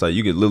 be here, like,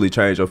 you could literally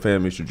change your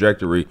family's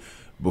trajectory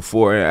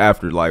before and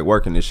after, like,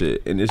 working this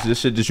shit. And it's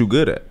just shit that you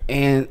good at.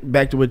 And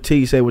back to what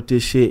T said with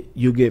this shit,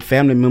 you get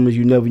family members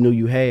you never knew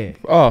you had.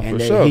 Oh, and for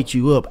they sure. hit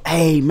you up.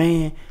 Hey,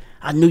 man,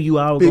 I knew you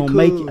all gonna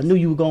make it. I knew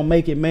you were gonna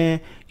make it,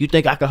 man. You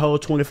think I could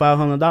hold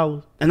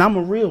 $2,500? And I'm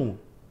a real one.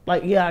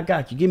 Like, yeah, I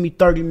got you. Give me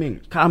 30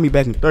 minutes. Call me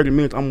back in 30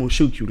 minutes. I'm gonna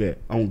shoot you that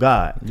on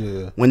God.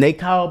 Yeah. When they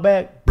call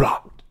back,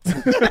 blocked.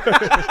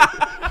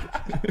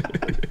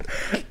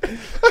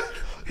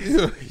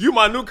 You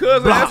my new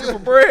cousin asking for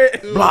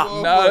bread.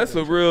 Block. Nah, that's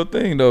a real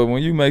thing though.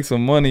 When you make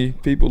some money,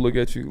 people look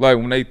at you like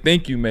when they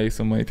think you made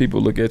some money. People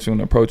look at you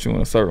and approach you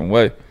in a certain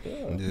way.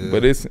 Yeah.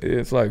 But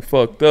it's like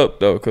fucked up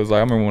though, cause like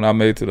I remember when I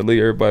made it to the league,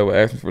 everybody would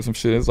ask me for some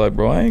shit. It's like,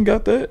 bro, I ain't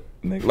got that.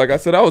 Nigga, like I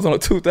said, I was on a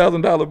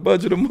 $2,000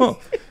 budget a month.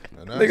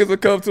 Niggas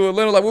would come to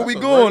Atlanta like, where we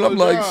going? I'm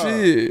like,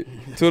 shit,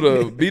 to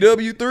the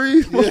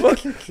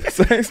BW3.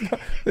 Same spot.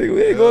 Nigga,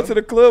 we ain't going to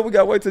the club. We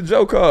got to wait till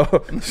Joe call.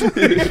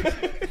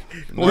 Shit.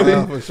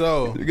 Nah, for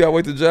sure. You got to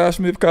wait till Josh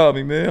Smith call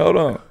me, man. Hold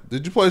on.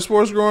 Did you play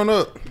sports growing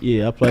up?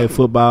 Yeah, I played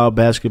football,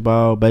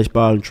 basketball,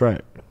 baseball, and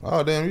track.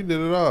 Oh, damn, you did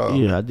it all.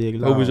 Yeah, I did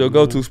it all. What was your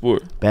go-to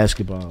sport?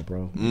 Basketball,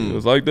 bro. It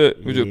was like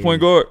that. Was you point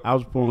guard? I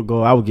was point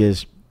guard. I would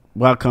get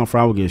where I come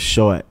from. I would get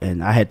short,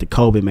 and I had the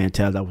Kobe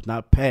mentality. I was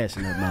not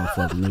passing that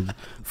motherfucker. Nigga.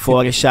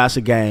 40 shots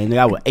a game. Nigga,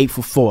 I was 8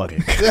 for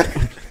 40.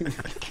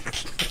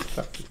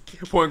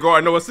 Point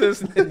guard, no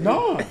assist.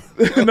 No.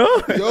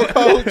 Your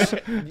coach,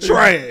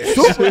 trash.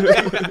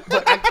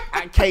 But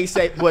I can't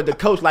say. Well, the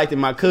coach liked it,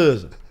 my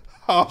cousin.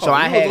 So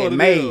I had it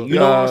made. You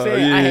know what I'm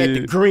saying? I had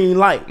the green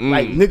light.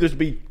 Like niggas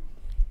be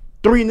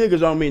 3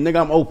 niggas on me.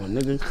 Nigga, I'm open.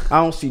 Nigga,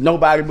 I don't see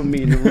nobody but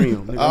me in the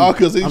rim. Nigga, Oh,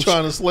 because he's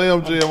trying to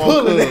slam jam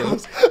on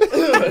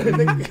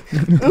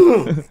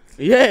cuz.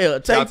 Yeah,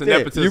 take Shout to that.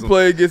 nepotism. You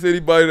played against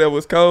anybody that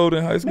was cold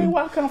in high Man, school?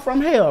 where I come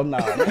from? Hell no.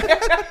 Man,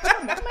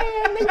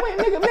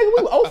 nigga,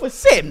 we were 0 for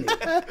 70.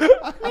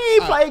 We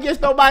ain't play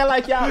against nobody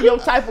like y'all, your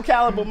type of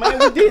caliber, man.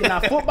 We did now.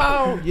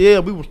 Football, yeah,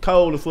 we was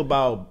cold in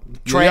football.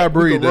 Track, I we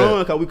breed could that. run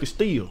because we could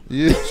steal.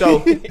 Yeah. So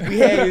we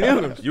had it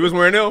in us. You was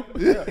wearing them?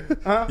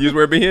 Huh? You was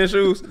wearing big hand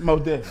shoes?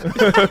 Most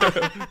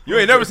definitely. You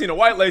ain't never seen the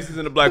white laces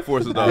in the black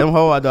forces, though. Them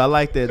hard though. I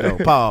like that though.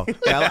 Paul.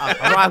 Yeah,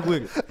 I rock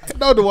with it.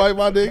 No, Dwight,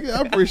 my my nigga.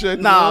 I appreciate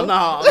the No.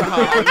 love.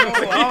 I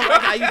don't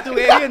like how you threw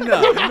it in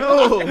there.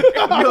 No.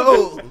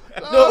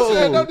 I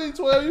said, no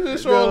D12. You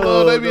just showing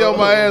love. They be on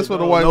my ass for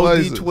the white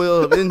laces.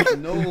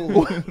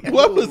 D12.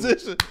 What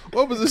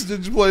position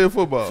did you play in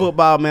football?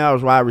 Football, man. I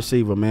was wide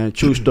receiver, man.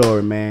 True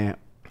story, man.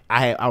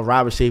 I was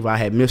wide receiver. I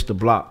had missed the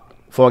block.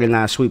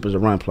 49 sweep as a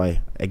run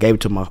play. I gave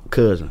it to my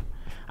cousin.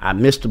 I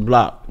missed the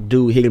block.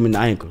 Dude hit him in the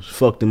ankles.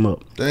 Fucked him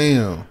up.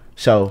 Damn.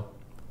 So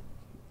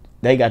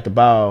they got the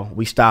ball.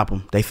 We stop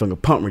them. They finger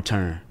punt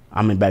return.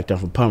 I'm in back there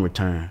for punt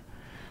return.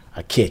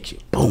 I catch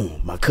it.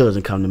 Boom. My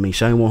cousin come to me.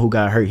 Same one who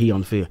got hurt. He on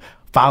the field.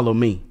 Follow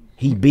me.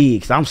 He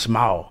big, so I'm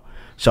small.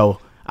 So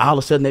all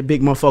of a sudden that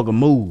big motherfucker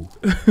move.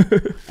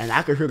 And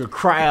I could hear the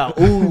crowd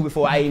ooh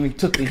before I even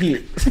took the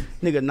hit.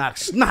 Nigga knocked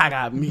snot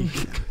out of me.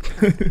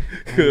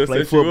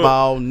 Play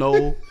football,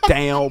 no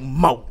damn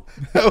more.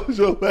 That was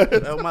your last.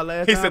 That was my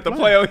last He time set the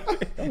playing.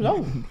 play on.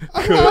 No.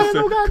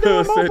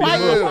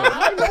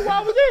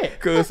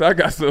 Cuz I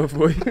got something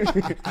for you.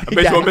 I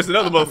bet you won't miss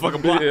another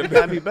motherfucking block. He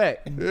got me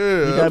back.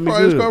 Yeah, got me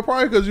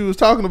probably good. because you was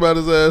talking about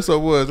his ass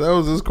so much. That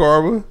was his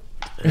karma.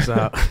 It's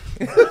out.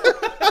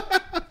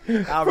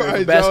 I Probably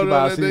read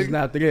basketball that season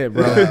nigga. after that,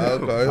 bro.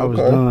 Okay, I was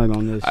okay. done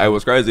on this. Hey,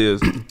 what's crazy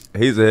is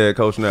he's a head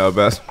coach now of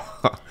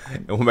basketball.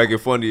 And what make it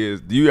funny is,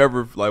 do you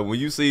ever, like, when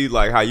you see,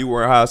 like, how you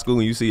were in high school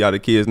and you see how the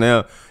kids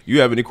now, you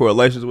have any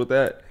correlations with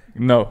that?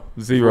 No,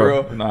 For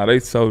zero. real? Nah, they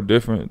so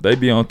different. They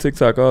be on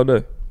TikTok all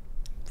day.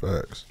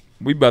 Facts.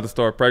 We about to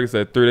start practice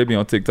at 3. They be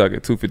on TikTok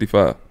at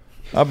 2:55.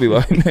 I'll be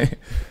like, man.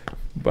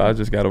 But I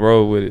just got to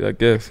roll with it, I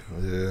guess.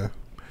 Yeah.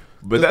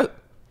 But that,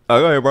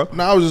 go ahead, bro.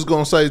 No, I was just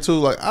gonna say too,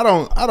 like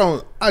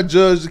I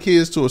judge the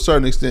kids to a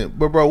certain extent,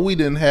 but bro, we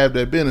didn't have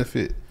that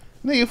benefit.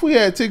 Nigga, if we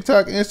had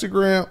TikTok,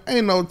 Instagram,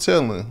 ain't no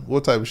telling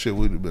what type of shit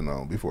we'd have been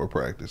on before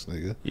practice,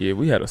 nigga. Yeah,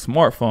 we had a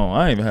smartphone.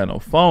 I ain't even had no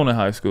phone in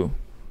high school.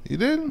 You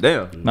didn't?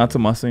 Damn. Not to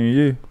my senior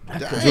year.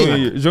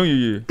 Junior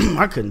year.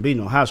 I couldn't be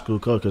no high school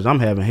coach because I'm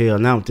having hell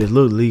now with this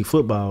little league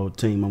football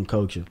team I'm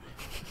coaching.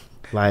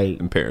 Like,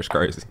 And parents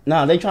crazy.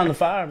 nah, they trying to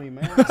fire me,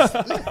 man. No,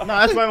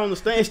 that's why I don't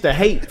understand. It's the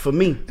hate for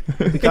me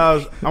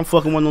because I'm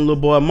fucking one of them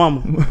little boy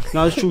mama.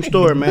 No, it's a true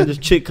story, man. This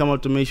chick come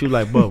up to me. She was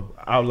like, "Bro,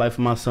 I would like for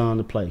my son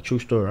to play." True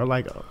story. I'm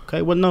like,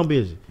 okay, what number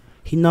is it?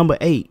 He number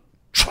 8.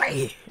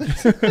 Trash.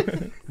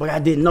 But I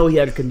didn't know he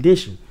had a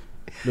condition.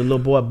 The little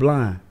boy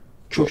blind.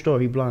 True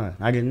story. He blind.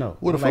 I didn't know.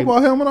 With a I'm like,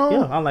 football helmet on?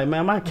 Yeah. I'm like,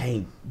 man, I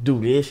can't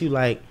do this. She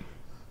like,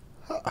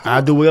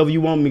 I'll do whatever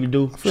you want me to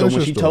do. So Finish when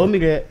your she story. told me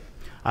that,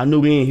 I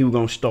knew then he was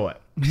gonna start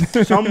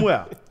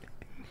somewhere.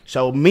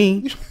 So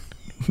me,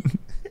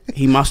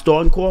 he my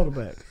starting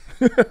quarterback.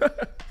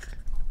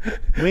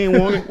 We ain't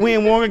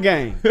won a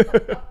game. We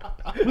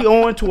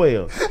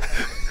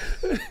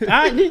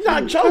 0-12. These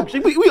not jokes.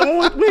 We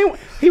on.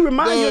 He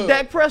remind you of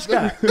Dak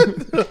Prescott.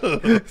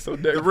 So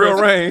Dak The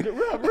real rain.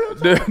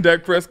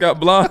 Dak Prescott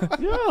blind.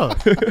 Yeah,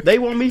 they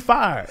want me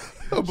fired.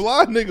 A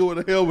blind nigga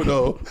with a helmet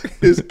on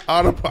is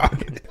out of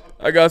pocket.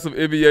 I got some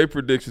NBA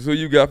predictions. Who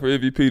you got for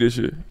MVP this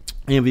year?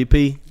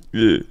 MVP.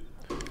 Yeah.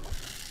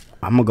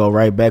 I'm gonna go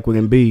right back with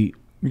Embiid.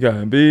 You got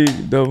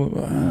Embiid,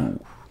 double.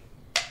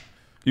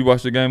 You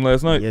watched the game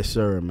last night? Yes,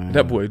 sir, man.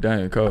 That boy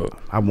dang cold.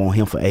 I want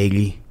him for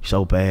 80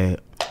 so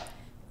bad.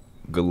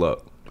 Good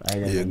luck.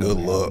 Yeah, good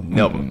luck.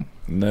 Never.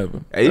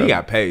 Never. AD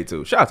got paid,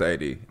 too. Shout out to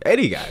AD.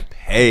 AD got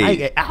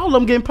paid. All of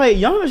them getting paid.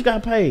 Youngers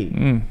got paid.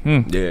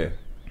 Yeah.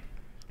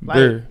 Like,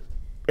 There.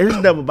 it's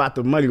never about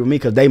the money with me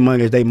because they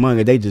money is they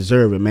money. They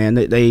deserve it, man.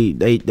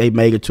 They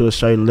make it to a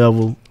certain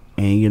level,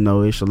 and you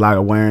know it's a lot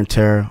of wear and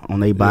tear on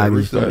their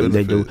bodies. reap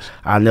They do. benefits.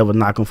 I never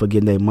knock them for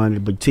getting their money.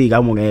 But Teague, I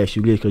want to ask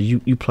you this because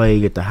you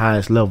played at the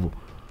highest level.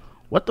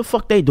 What the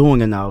fuck they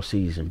doing in the off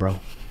season, bro?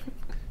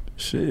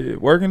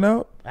 Shit, working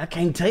out? I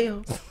can't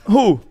tell.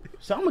 Who?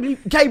 So I'm gonna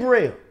give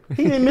Gabriel.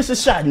 He didn't miss a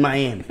shot in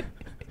Miami.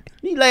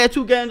 These last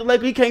 2 games of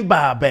Lakers, he can't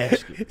buy a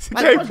basket.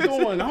 Like, what's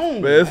going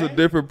on, Man, it's a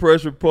different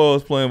pressure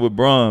pause playing with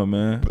Bron,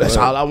 man. That's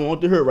all I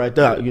want to hear right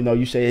there. You know,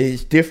 you say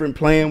it's different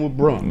playing with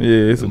Bron. Yeah,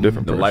 it's a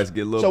different The pressure. lights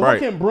get a little So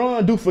bright. what can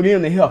Bron do for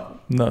them to help him?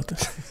 Nothing.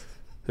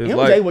 His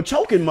MJ was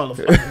choking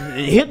motherfuckers and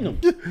hitting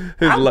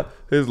them.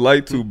 his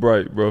light too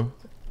bright, bro.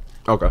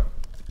 Okay.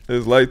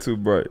 His light too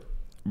bright.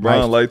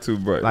 Bron light too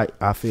bright. Like,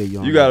 I feel you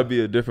on You got to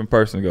be a different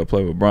person to go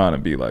play with Bron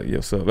and be like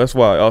yourself. That's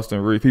why Austin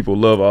Reeves, people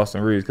love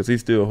Austin Reeves because he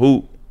still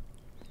hoop,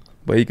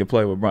 but he can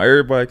play with Bron.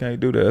 Everybody can't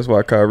do that. That's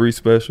why Kyrie's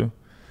special.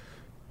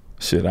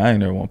 Shit, I ain't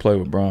never want to play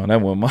with Bron. That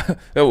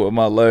was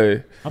my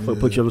leg. I'm gonna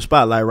put you on the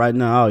spotlight right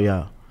now, all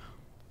y'all.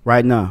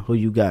 Right now, who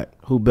you got?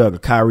 Who better,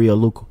 Kyrie or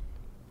Luka?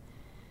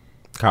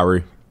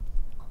 Kyrie.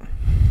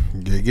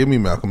 Yeah, give me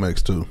Malcolm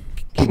X too.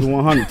 Keep it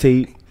 100,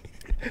 T.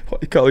 Why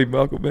you call him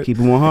Malcolm X? Keep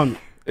it 100.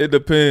 It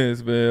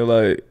depends, man.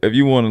 Like, if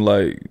you want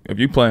to, if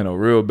you playing a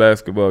real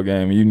basketball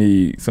game and you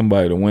need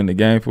somebody to win the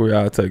game for you,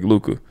 I'll take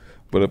Luka.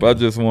 But if I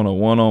just want a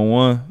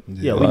one-on-one,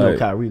 Yeah, we know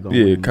Kyrie gonna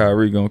win.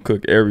 Kyrie gonna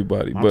cook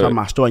everybody. I'm but talking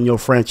about starting your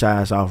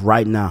franchise off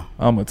right now.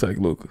 I'm gonna take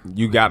Luka.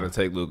 You got to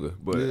take Luka.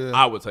 But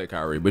I would take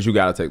Kyrie. But you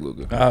got to take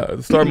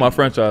Luka. Start my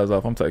franchise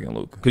off. I'm taking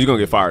Luka. Because you're going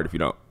to get fired if you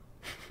don't.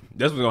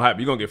 That's what's gonna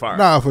happen. You're gonna get fired.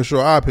 Nah, for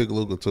sure. I pick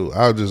Luka too.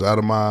 I was just out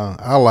of my.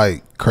 I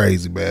like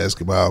crazy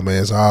basketball,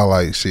 man. So I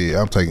like shit.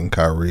 I'm taking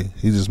Kyrie.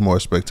 He's just more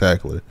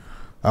spectacular.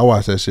 I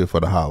watch that shit for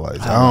the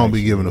highlights. I don't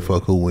be giving a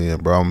fuck who win,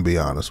 bro. I'm gonna be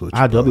honest with you.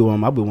 I'll be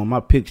one my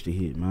picks to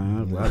hit,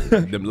 man.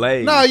 Them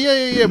lays. Nah,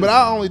 yeah. But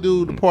I only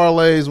do the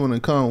parlays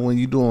when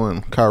you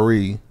doing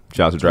Kyrie.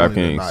 Shout out to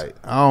DraftKings.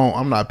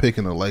 I'm not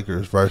picking the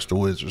Lakers versus the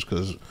Wizards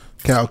because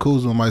Kyle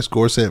Kuzma might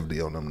score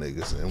 70 on them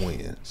niggas and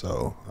win.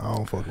 So I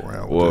don't fuck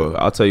around with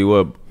that. I'll tell you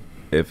what.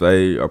 If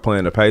they are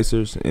playing the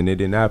Pacers in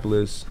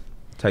Indianapolis,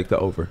 take the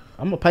over.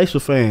 I'm a Pacer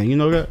fan. You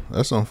know that?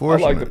 That's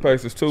unfortunate. I like the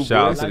Pacers too.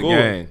 Shout out to the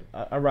game.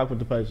 I rock with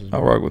the Pacers. I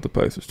rock with the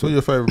Pacers too. Who's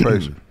your favorite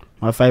Pacer?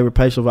 My favorite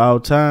Pacer of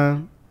all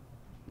time,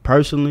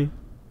 personally,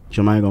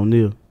 Jermaine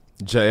O'Neal.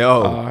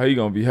 J.O. He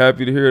gonna be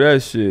happy to hear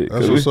that shit.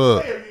 That's what's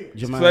up.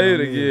 Say it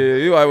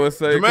again. You always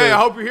say, Jermaine, I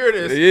hope you hear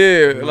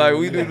this. Yeah, like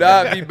we do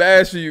not be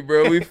bashing you,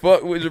 bro. We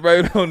fuck with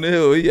Jermaine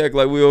O'Neal. He act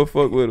like we don't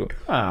fuck with him.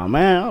 Oh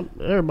man,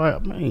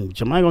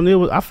 Jermaine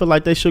O'Neal. I feel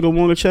like they should have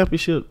won a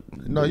championship.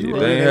 No, you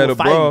they ain't had a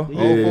brawl.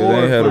 Yeah, they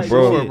ain't had a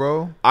brawl,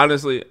 bro.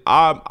 Honestly,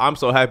 I'm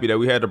so happy that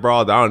we had the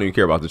brawl that I don't even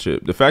care about the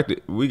chip. The fact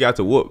that we got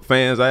to whoop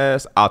fans'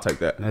 ass, I'll take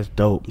that. That's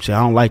dope. See, I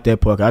don't like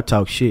that part. I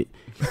talk shit.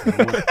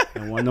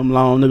 And when them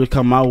long niggas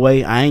come my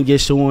way, I ain't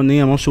just suing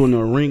them. I'm suing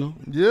the arena.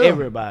 Yeah,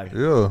 everybody.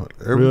 Yeah,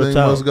 everything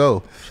must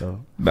go. So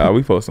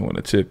we supposed to win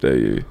a chip that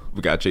year.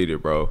 We got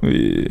cheated, bro.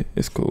 Yeah,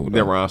 it's cool.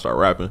 Then Ron start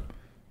rapping.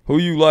 Who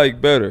you like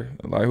better?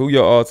 Like who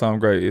your all time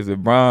great? Is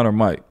it Brian or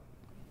Mike?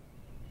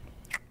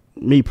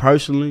 Me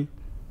personally,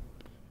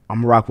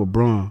 I'm rock with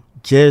Bron.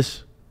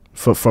 Just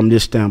from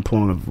this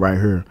standpoint of right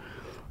here,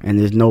 and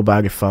there's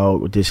nobody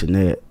fault with this and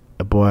that.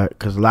 Boy,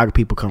 because a lot of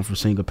people come from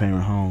single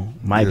parent home.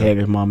 Mike had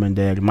his mom and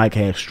dad. Mike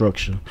had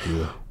structure.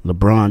 Yeah.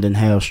 LeBron didn't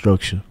have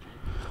structure.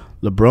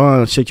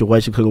 LeBron's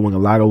situation could have went a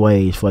lot of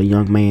ways for a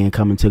young man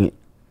coming to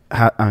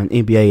an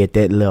NBA at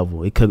that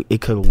level. It could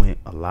have went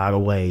a lot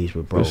of ways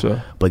with bro,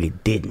 sure. But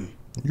it didn't.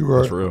 You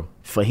right. That's real.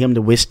 For him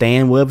to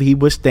withstand whatever he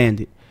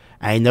withstand it,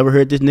 I ain't never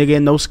heard this nigga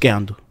in no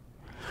scandal.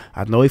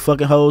 I know he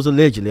fucking hoes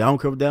allegedly. I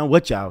don't care down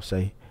what y'all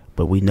say,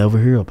 but we never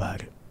hear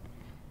about it.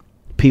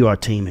 PR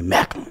team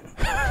immaculate.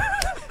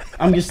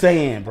 I'm just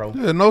saying, bro.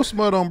 Yeah, no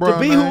smut on Brian. To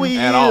be who he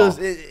is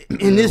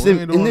in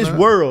this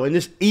world, in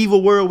this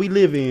evil world we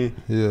live in.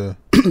 Yeah,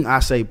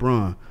 I say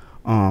Bron.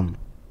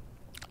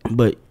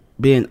 But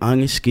being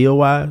honest, skill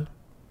wise,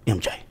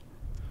 MJ.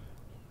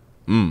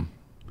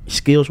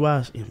 Skills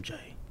wise, MJ.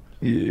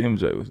 Yeah,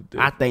 MJ was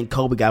different. I think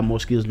Kobe got more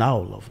skills than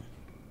all of them.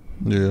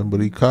 Yeah, but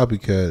he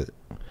copycatted.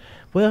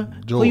 Well,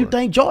 where you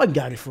think Jordan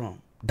got it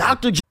from?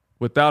 Dr.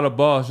 Without a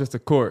ball, it's just a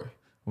court.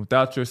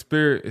 Without your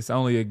spirit, it's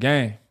only a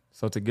game.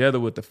 So together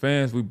with the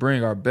fans, we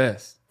bring our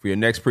best. For your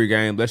next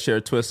pregame, let's share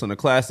a twist on the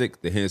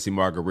classic, the Hennessy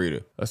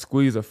Margarita. A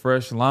squeeze of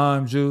fresh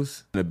lime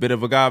juice. And a bit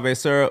of agave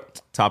syrup.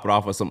 Top it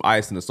off with some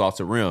ice and a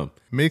salted rim.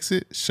 Mix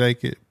it,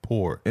 shake it,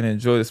 pour it. And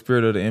enjoy the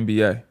spirit of the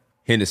NBA.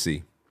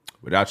 Hennessy.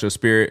 Without your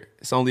spirit,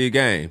 it's only a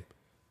game.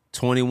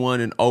 21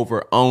 and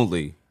over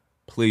only.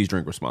 Please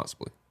drink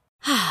responsibly.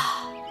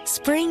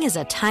 Spring is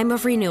a time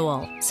of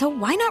renewal, so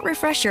why not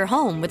refresh your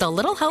home with a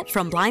little help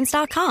from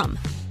Blinds.com?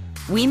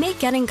 We make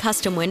getting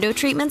custom window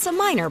treatments a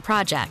minor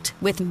project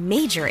with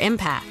major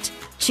impact.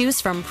 Choose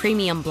from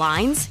premium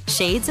blinds,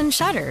 shades, and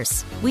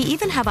shutters. We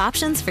even have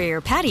options for your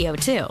patio,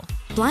 too.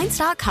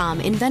 Blinds.com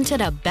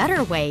invented a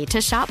better way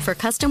to shop for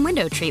custom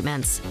window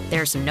treatments.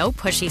 There's no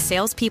pushy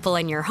salespeople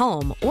in your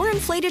home or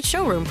inflated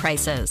showroom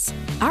prices.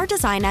 Our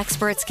design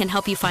experts can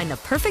help you find the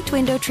perfect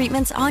window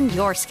treatments on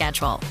your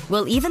schedule.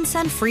 We'll even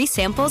send free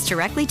samples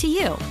directly to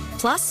you.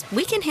 Plus,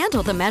 we can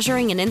handle the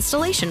measuring and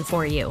installation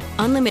for you.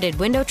 Unlimited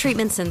window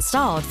treatments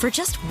installed for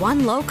just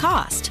one low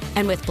cost.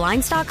 And with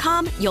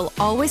Blinds.com, you'll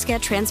always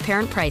get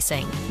transparent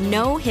pricing.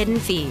 No hidden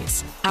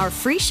fees. Our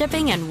free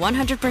shipping and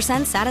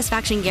 100%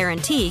 satisfaction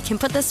guarantee can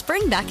put the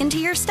spring back into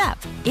your step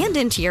and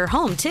into your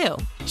home, too.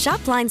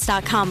 Shop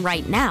Blinds.com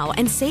right now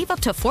and save up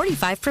to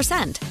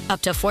 45%.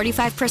 Up to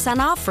 45%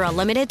 off for a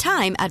limited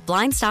time at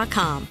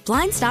Blinds.com.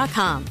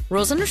 Blinds.com.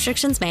 Rules and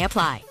restrictions may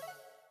apply.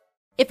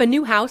 If a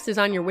new house is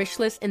on your wish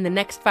list in the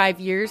next 5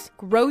 years,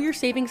 grow your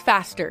savings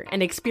faster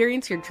and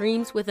experience your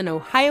dreams with an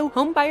Ohio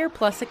Homebuyer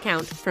Plus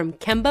account from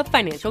Kemba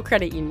Financial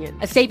Credit Union.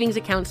 A savings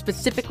account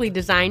specifically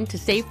designed to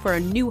save for a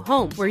new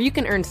home where you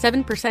can earn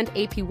 7%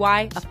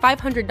 APY,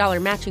 a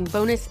 $500 matching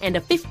bonus, and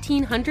a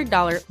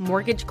 $1,500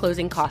 mortgage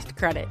closing cost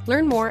credit.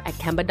 Learn more at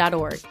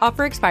Kemba.org.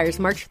 Offer expires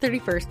March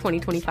 31st,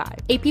 2025.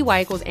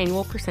 APY equals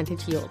annual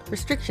percentage yield.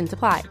 Restrictions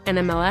apply.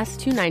 NMLS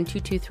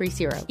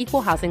 292230.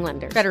 Equal housing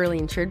lender. Federally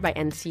insured by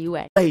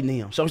NCUA.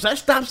 Them. So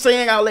stop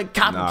saying all that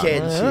copycat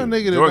shit. That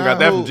nigga Jordan got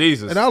that from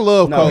Jesus. And I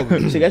love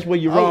Kobe. See, that's where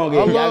you're wrong.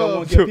 I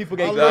love Kobe.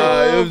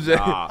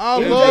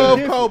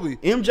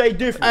 MJ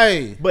different.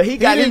 Hey, but he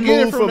got his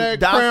move from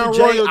Dr.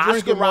 J,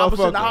 Oscar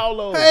Robertson, all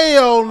those.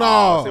 Hell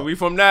no. See, we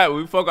from that.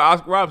 We fuck with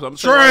Oscar Robertson. I'm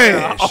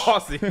trash.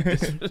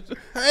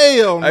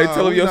 Hell no. Hey,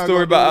 tell him your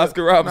story about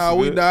Oscar Robertson. Nah,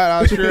 we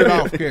died. I shared it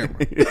off camera.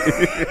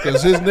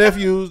 Because his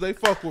nephews, they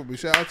fuck with me.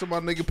 Shout out to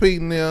my nigga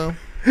Pete and them.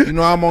 You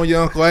know I'm on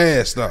your uncle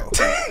ass though.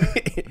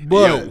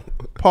 But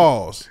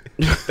pause.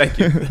 Thank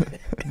you.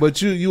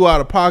 But you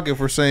out of pocket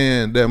for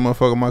saying that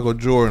motherfucker Michael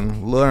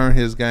Jordan learned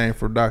his game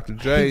from Dr.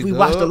 J. We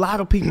watched a lot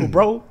of people,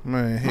 bro.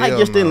 Man, Mike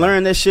just didn't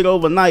learn that shit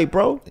overnight,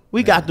 bro.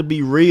 We got to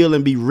be real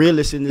and be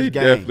realist in this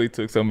game. He definitely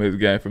took some of his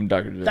game from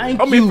Dr. J. Thank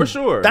I you. mean, for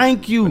sure.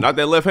 Thank you. But not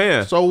that left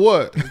hand. So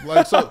what?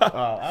 Like,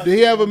 did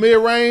he have a mid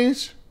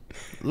range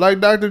like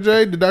Dr.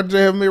 J? Did Dr.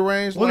 J have a mid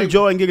range? Where did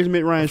Jordan get his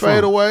mid range from?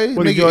 Fade away.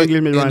 Where did Jordan get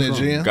his mid range in the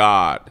from? gym.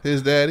 God.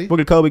 His daddy. Where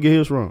did Kobe get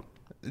his from?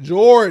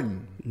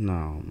 Jordan.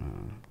 No,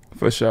 man.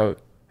 For sure.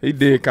 He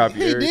did copy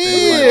He everything.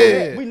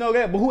 did. We know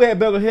that, but who had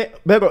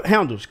better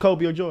handles,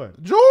 Kobe or Jordan?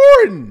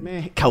 Jordan.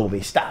 Man,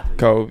 Kobe, stop it.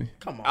 Kobe.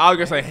 Come on. I was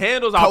gonna say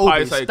handles. I'll Kobe,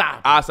 probably say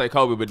stop I say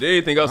Kobe, but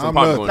anything else, I'm I'm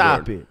probably not- going Stop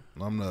Jordan.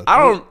 it. I'm not.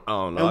 I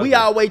don't know. And we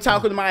always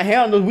talking about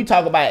handles. We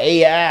talk about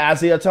AI,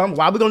 Isaiah Thomas.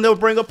 Why we gonna never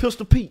bring up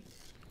Pistol Pete?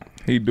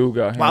 He do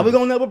got Why we handles.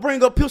 gonna never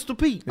bring up Pistol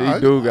Pete? He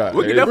do got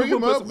We can handles. definitely Bring him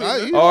put up.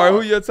 Pistol Pete. All right,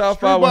 who your top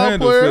 5 with ball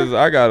handles? player. Because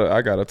I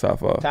got a top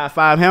 5. Top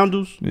 5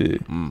 handles. Yeah.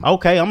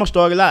 Okay, I'm gonna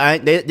start it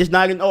out. This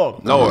not in order.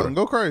 No order.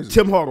 Go crazy.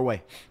 Tim Hardaway,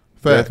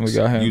 Facts. Definitely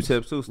got handles. You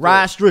tips too. still.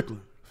 Rod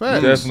Strickland,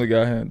 Facts. Definitely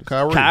got handles.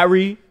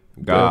 Kyrie,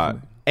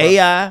 God.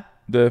 AI,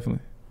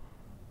 Definitely.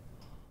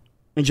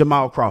 and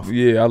Jamal Crawford.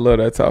 Yeah, I love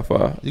that top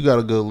 5. You got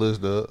a good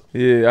list up.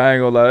 Yeah, I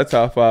ain't gonna lie, that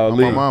top 5 On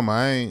my elite. mama,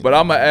 I ain't. But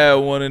I'm gonna add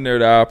one in there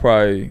that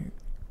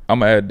I'm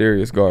gonna add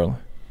Darius Garland.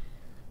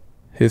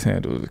 His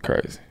handles is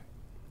crazy.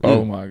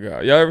 Oh my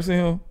God, y'all ever seen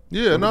him?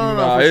 Yeah, no,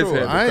 Nah, for his sure.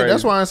 handle I ain't. crazy.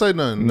 That's why I ain't say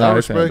nothing. Nah, I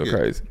his respect handle it.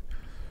 crazy.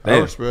 I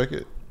Damn. respect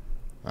it.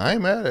 I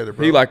ain't mad at it,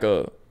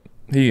 bro.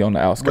 He on the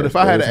outskirts. But if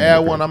I had his to add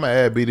handle one, crazy. I'm gonna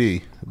add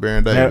BD,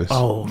 Baron Davis.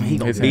 Oh, he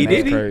gonna His be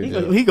handles did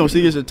crazy. he gonna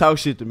see this and talk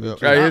shit to me.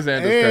 Yep. Yeah, his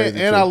handles crazy.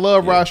 And too. I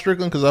love Rod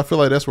Strickland because I feel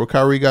like that's where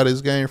Kyrie got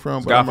his game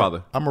from. But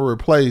Godfather. I'm gonna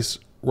replace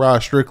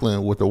Rod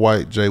Strickland with the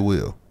white J.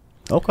 Will.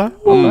 Okay,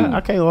 I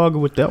can't argue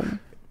with that one.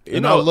 You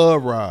And know, I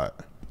love Rod.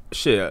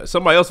 shit.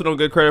 Somebody else who don't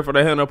get credit for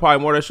their handle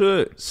probably more than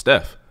should.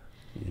 Steph.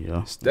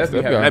 Yeah, Steph be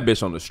Steph having got- that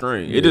bitch on the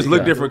string. Yeah, It just he look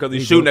got- different because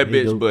he's shooting that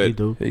bitch. he But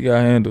do. He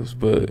got handles,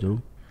 but Who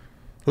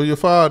your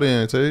father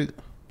in, Tig?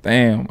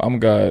 damn, I'm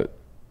got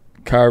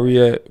Kyrie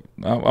at.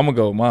 I'm gonna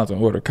go mine's in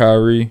order.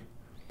 Kyrie,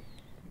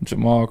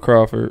 Jamal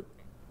Crawford.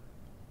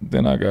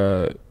 Then I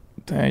got.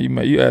 Damn,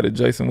 you added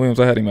Jason Williams.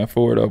 I had him at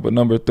 4 though. But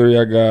number 3,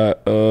 I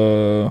got.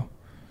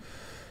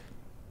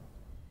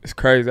 It's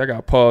crazy. I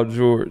got Paul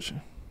George.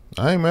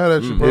 I ain't mad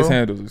at you, bro. His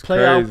handles is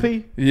Playoff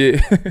crazy. Yeah.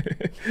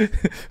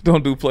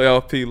 Don't do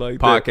playoff P like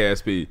that. podcast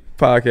speed.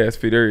 Podcast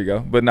P. There you go.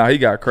 But nah, he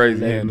got crazy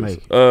Let him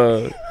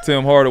handles.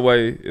 Tim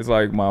Hardaway is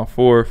like my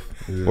 4th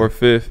or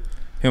 5th.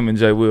 Him and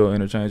Jay Will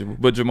interchangeable.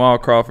 But Jamal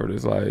Crawford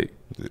is like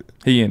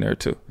he in there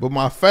too. But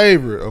my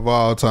favorite of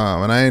all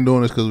time, and I ain't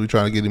doing this because we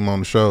trying to get him on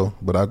the show,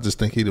 but I just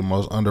think he the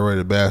most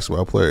underrated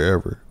basketball player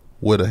ever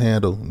with a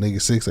handle. Nigga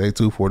 6'8",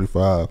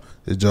 245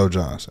 is Joe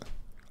Johnson.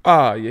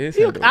 Ah, yeah. His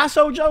handle. I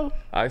saw Joe.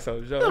 I saw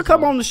Joe. He'll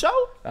come on the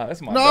show.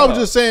 That's my No, dog. I was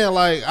just saying,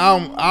 like,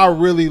 I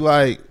really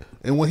like,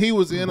 and when he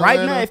was in Right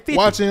now Atlanta, at 50.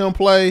 watching him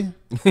play,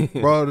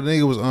 bro, the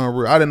nigga was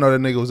unreal. I didn't know that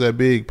nigga was that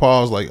big.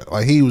 Pause,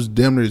 like he was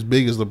damn near as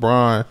big as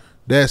LeBron.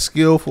 That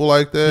skillful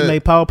like that. He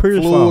made Paul Pierce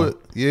fluid.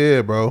 fall.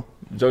 Yeah, bro.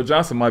 Joe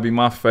Johnson might be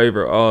my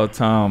favorite all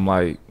time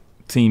like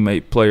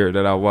teammate player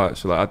that I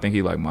watch. Like I think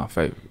he like my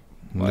favorite.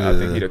 Like, I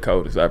think he the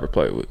coldest I ever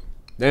played with.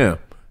 Damn.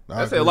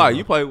 That's a lot.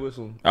 You play with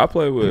some. I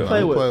play with.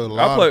 play with a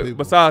lot of people.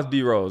 Besides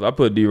D Rose. I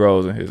put D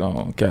Rose in his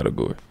own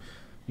category.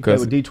 You play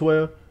with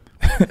D12.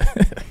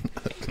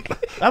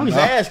 I'm just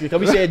asking because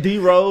we said D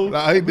Rose.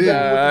 Nah, he did.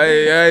 I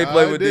ain't Nah,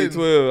 play he with didn't.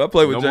 D12. I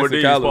play with No more Jason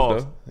D's,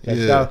 Collins pause. though.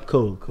 Yeah.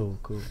 Cool.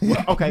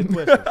 Well, okay,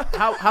 question.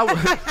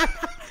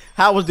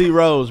 How was D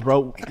Rose,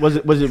 bro? Was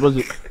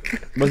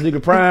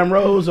nigga prime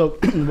Rose or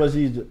was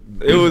he?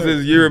 It was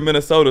his year in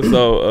Minnesota,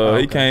 so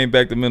he came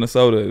back to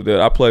Minnesota.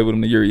 That I played with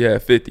him the year he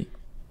had 50.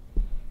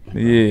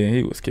 Yeah,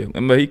 he was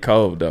killing. But he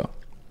cold though.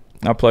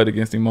 I played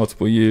against him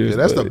multiple years. Yeah,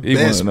 that's the but he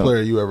best wasn't up.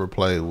 player you ever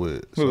played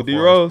with. Who, so D far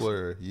as Rose?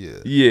 player, yeah.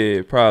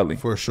 Yeah, probably.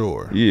 For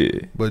sure. Yeah.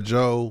 But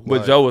Joe.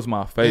 But Joe was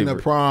my in favorite. the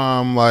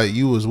prime, like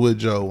you was with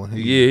Joe when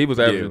he Yeah, he was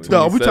averaging 27.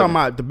 No, we talking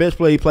about the best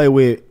player he played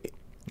with.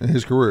 in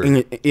his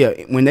career.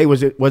 When they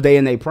was they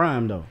in their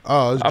prime though?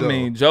 Oh, it's Joe. I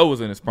mean, Joe was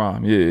in his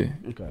prime, yeah.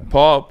 Okay.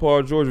 Paul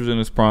George was in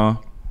his prime.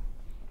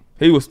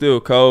 He was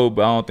still cold,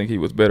 but I don't think he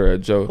was better at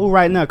Joe. Who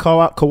right now?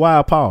 Kawhi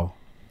or Paul?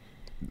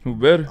 Who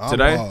better? I'm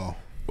today? Paul.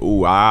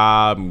 Ooh,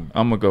 I'm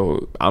gonna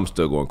go. I'm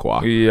still going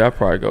Kawhi. Yeah, I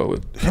probably go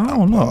with. I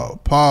don't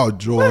know. Paul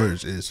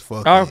George is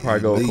fucking. I'll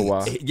probably go with elite.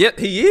 Kawhi. Yeah,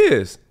 he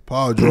is.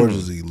 Paul George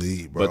is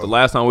elite, bro. But the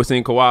last time we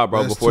seen Kawhi,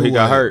 bro, Best before he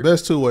got two-way- hurt,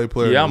 best two-way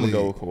player. Yeah, in I'm the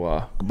gonna go league. with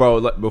Kawhi. bro,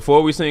 like,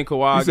 before we seen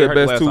Kawhi, You said get hurt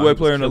best last two-way time, he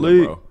player was in the killing,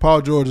 league? bro.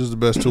 Paul George is the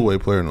best two-way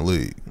player in the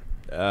league.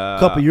 A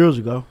couple years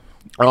ago.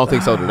 I don't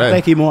think so I today.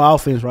 think he more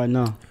offense right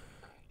now.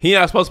 He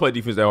not supposed to play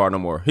defense that hard no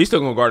more. He's still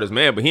gonna guard his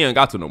man, but he ain't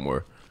got to no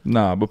more.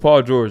 Nah, but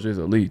Paul George is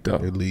elite though.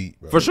 Elite,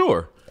 bro. For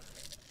sure.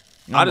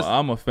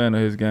 I'm a fan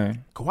of his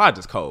game. Kawhi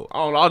just cold. I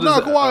don't know.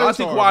 I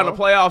see Kawhi in the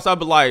playoffs. I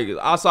be like,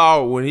 I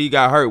saw when he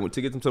got hurt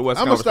to get him to the West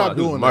Coast. I'm gonna stop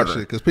doing that shit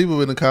because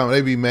people in the comments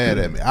they be mad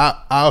at me.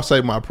 I'll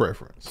say my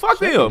preference. Fuck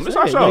them. It's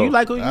our show. You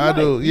like who you I like.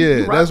 do.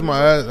 Yeah, that's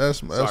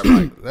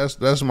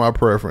my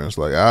preference.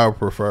 Like I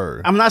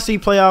prefer. I'm not see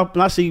playoff.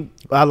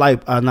 I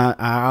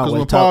Because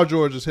when Paul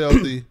George is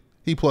healthy,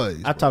 he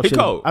plays. I talk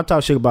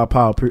shit about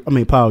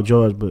Paul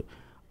George, but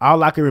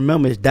all I can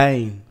remember is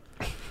Dame.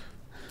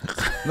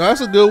 No,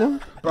 that's a good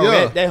one. Bro,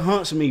 yeah, that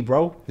hunts me,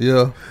 bro.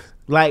 Yeah,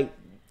 like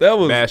that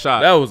was bad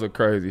shot. That was a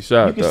crazy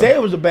shot. You can say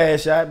it was a bad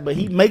shot, but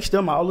he makes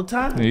them all the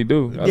time. He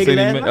do. I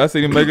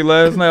seen him make it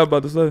last night. I was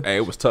about to say. Hey,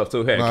 it was tough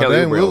too. Hey, nah, Kelly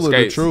Oubre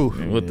skates the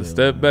truth with the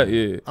step back.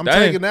 Yeah, I'm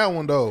taking that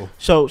one though.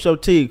 So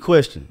T,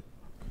 question: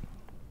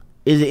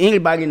 is there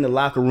anybody in the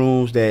locker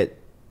rooms that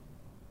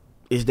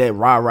is that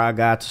rah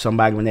guy to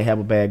somebody when they have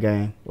a bad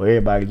game, or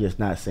everybody just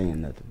not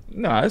saying nothing?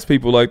 Nah, it's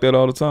people like that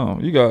all the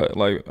time. You got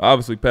like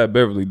obviously Pat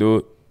Beverly do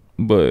it.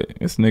 But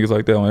it's niggas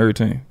like that on every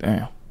team.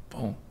 Damn.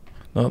 Boom.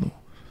 Another one.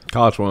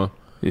 College one.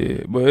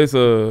 Yeah, but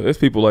it's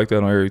people like that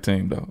on every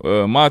team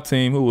though. My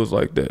team, who was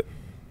like that?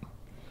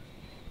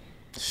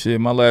 Shit,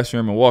 my last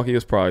year in Milwaukee,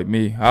 it's probably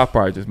me. I'll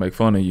probably just make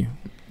fun of you.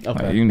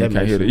 Okay.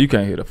 Like, you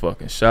can't hit a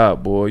fucking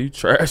shot, boy. You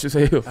trash as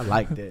hell. I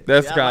like that.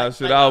 That's the kind of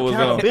shit I was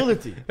on.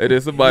 And then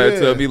somebody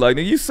tell me like,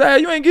 nigga, you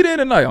sad you ain't get in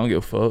tonight. I don't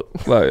give a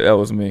fuck. Like that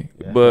was me.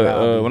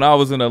 But when I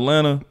was in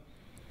Atlanta,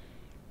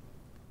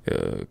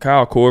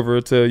 Kyle Korver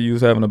will tell you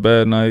was having a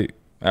bad night.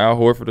 Al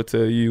Horford will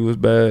tell you was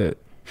bad.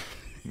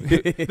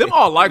 Them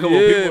all likable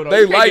people.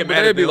 They like,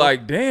 but they be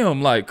like,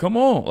 damn, like, come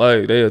on.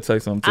 Like, they'll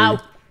take something to you.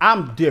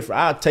 I'm different.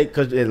 I'll take,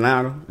 because in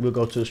Atlanta, we'll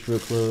go to a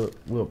strip club.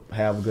 We'll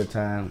have a good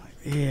time.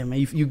 Like, yeah, man,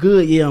 you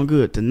good? Yeah, I'm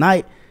good.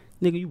 Tonight,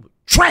 nigga, you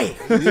trash.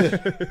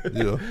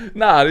 Yeah.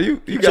 Nah, you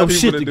got your people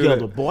shit to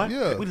together, do boy.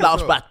 Yeah, we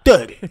lost by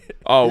 30.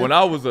 Oh, when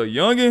I was a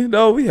youngin',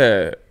 though, we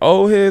had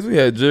old heads. We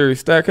had Jerry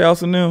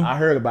Stackhouse and them. I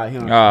heard about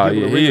him.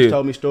 He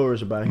told me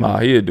stories about him. Nah,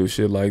 he'd do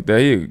shit like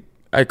that.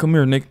 Hey, come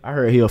here, Nick. I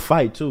heard he'll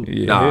fight too.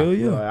 Yeah, hell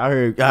yeah.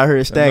 I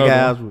heard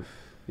Stackhouse.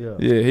 Yeah,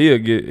 he'll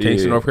get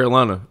Kingston, North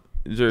Carolina.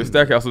 Jerry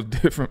Stackhouse was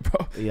different,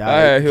 bro. Yeah, I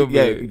had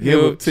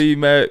him,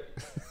 T-Mac.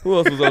 Who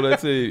else was on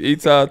that team?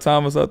 Etai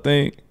Thomas, I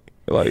think.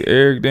 Like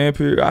Eric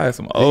Dampier. I had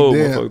some old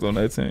motherfuckers on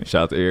that team.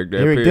 Shout out to Eric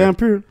Dampier. Eric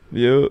Dampier?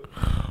 Yep.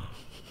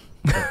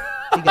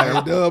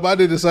 Hey, Dub, I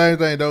did the same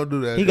thing. Don't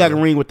do that. He got a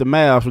ring with the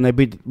Mavs when they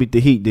beat the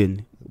Heat,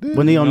 didn't he?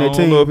 When he on that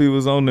team? I don't know if he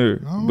was on there,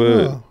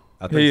 but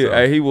I think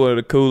so. He one of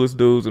the coolest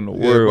dudes in the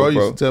world, bro.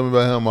 Bro. used to tell me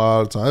about him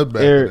all the time. It was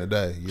back in the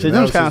day. See,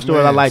 those kind of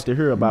stories I like to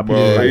hear about. Bro,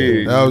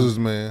 that was his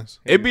man's.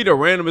 It be the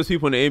randomest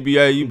people in the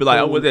NBA. You be like,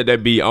 oh, what's that?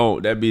 That be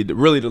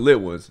really the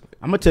lit ones.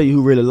 I'm gonna tell you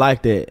who really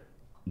liked that.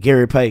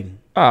 Gary Payton.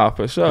 Ah,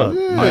 for sure.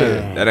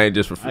 Man, that ain't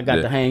just for. I got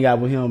to hang out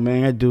with him,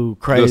 man. That dude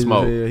crazy. Good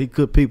smoke. He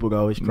good people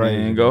though. He's crazy.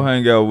 Man, go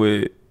hang out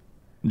with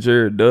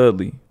Jared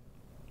Dudley.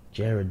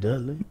 Jared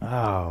Dudley?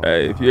 Oh.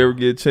 Hey, if you ever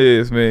get a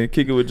chance, man,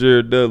 kick it with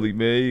Jared Dudley,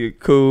 man. He a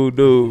cool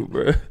dude,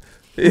 bro.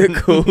 He a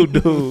cool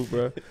dude,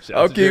 bro.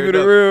 I'll keep it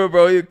real,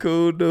 bro. He a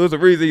cool dude. There's a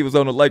reason he was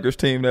on the Lakers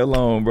team that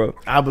long, bro.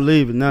 I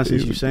believe it now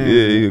since you saying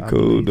yeah, he a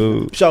cool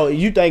dude. So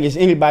you think it's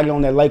anybody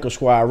on that Lakers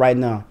squad right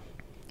now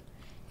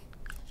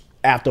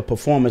after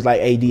performance like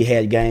AD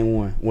had game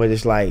one, where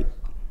it's like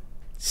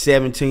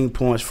 17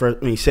 points first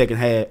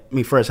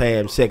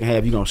half, second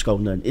half you don't score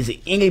nothing. Is it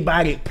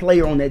anybody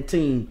player on that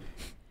team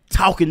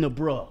talking to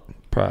bruh?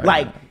 Probably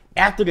like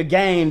after the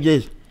game,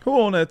 just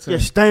who on that team?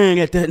 Just staring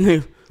at that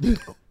nigga.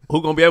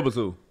 Who gonna be able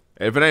to?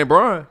 If it ain't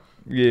Brian,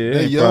 yeah,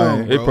 they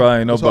young. It probably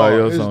ain't nobody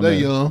else on there. They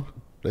young.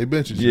 They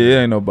benches. Yeah,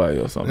 ain't nobody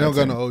else on there. They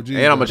that don't got team. no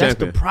OG. And I'm a That's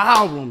champion. the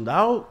problem,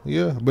 dog.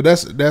 Yeah, but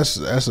that's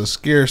a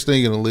scarce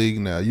thing in the league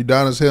now.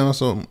 Udonis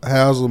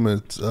Haslem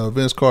and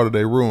Vince Carter,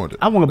 they ruined it.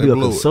 I want to be a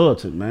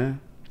consultant, man.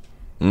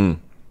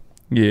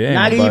 Yeah,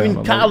 not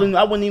even calling.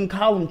 I wouldn't even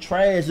call him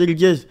trash. It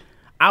just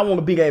I want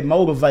to be that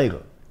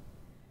motivator.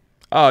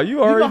 Oh,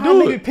 you already do it. You know how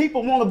many it.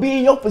 people want to be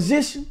in your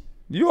position?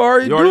 You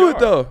already do it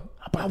though.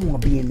 But I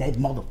want to be in that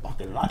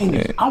motherfucking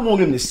line. I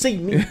want him to see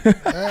me.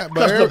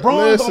 Because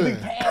LeBron's going to be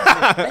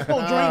passing. Let's go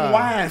drink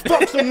wine.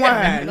 Fuck some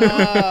wine.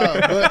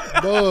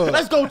 But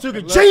let's go to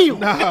the gym.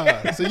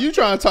 Nah. So you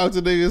trying to talk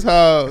to niggas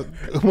how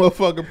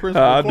motherfucking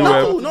principal?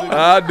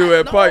 I do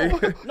at Pike.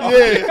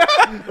 Yeah.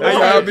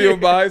 I'll be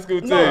on my high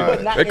school team.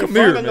 But not they in come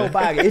front here, of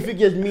nobody. If it's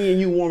just me and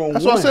you one-on-one.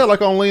 That's what I said,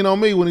 like on Lean On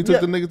Me when he took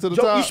the nigga to the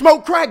top. You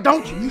smoke crack,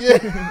 don't you? Yeah.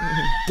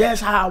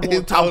 That's how I want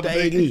to talk to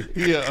AD.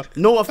 Yeah.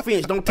 No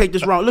offense. Don't take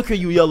this wrong. Look here,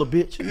 you yellow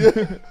bitch.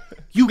 Yeah.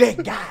 You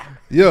that guy.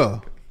 Yeah.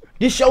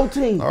 This your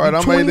team. All right,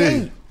 I'm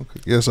AD. Okay.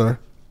 Yes, sir.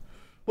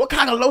 What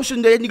kind of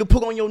lotion that nigga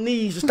put on your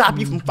knees to stop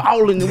you from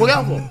falling and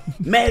whatever?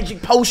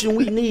 Magic potion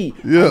we need.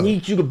 Yeah. I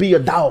need you to be a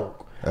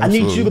dog. Absolutely.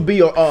 I need you to be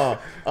a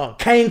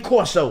cane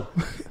Corso.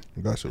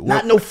 Gotcha.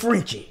 Not no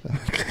Frenchie.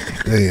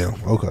 Damn.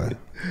 Okay.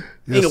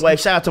 Yes. Anyway,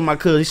 shout out to my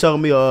cousin. He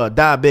sold me a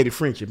diabetic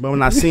Frenchie. But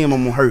when I see him,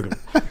 I'm gonna hurt him.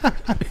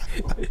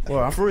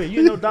 Well, I'm for real.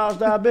 You know dog's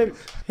diabetic?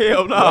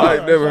 Hell no. I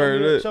ain't never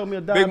heard of that. Show me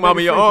a diabetic Big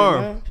mama, your Frenchie,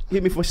 arm. Man.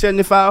 Hit me for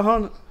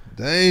 $7,500.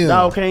 Damn.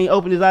 Dog can't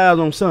open his eyes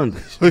on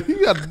Sundays.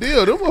 You got to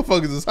deal. Them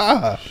motherfuckers is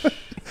high.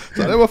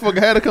 So that motherfucker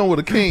had to come with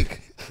a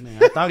kink.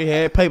 Man, I thought he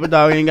had paper,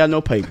 dog. He ain't got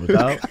no paper,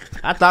 dog.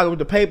 I thought it was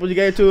the papers you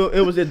gave to him.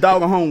 It was his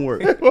dog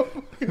homework.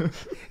 You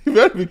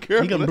better be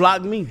careful. He can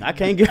block me. I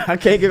can't get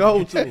a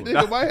hold to him.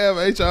 Nigga might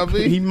have HIV.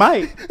 He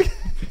might.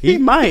 He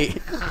might.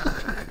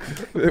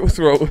 What's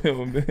wrong with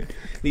him, man?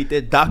 Need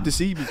that Dr.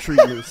 Sebi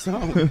treatment or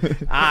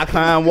something. I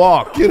climb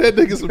walk. Get that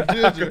nigga some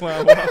ginger.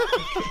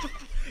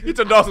 You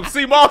turned on some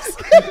sea moss.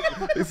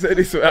 He said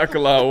he's some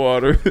alkaline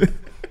water.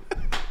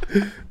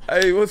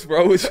 Hey, what's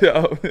wrong with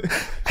y'all?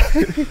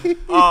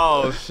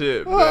 Oh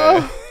shit,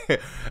 man.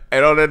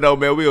 And on that note,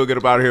 man, we gonna get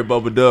up out of here.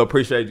 Bubba Dub,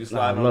 appreciate you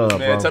sliding on,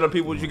 man. Tell the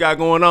people what you got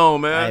going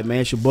on, man. Hey, man,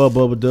 it's your boy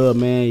Bubba Dub,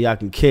 man. Y'all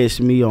can catch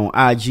me on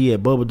IG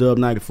at Bubba Dub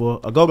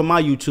 94. Or go to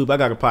my YouTube. I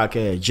got a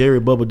podcast, Jerry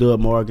Bubba Dub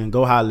Morgan.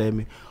 Go holler at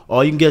me.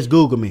 Or you can just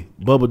Google me,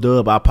 Bubba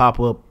Dub. I pop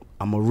up.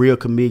 I'm a real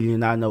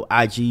comedian. I know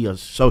IG or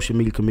social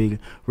media comedian.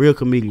 Real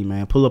comedian,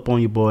 man. Pull up on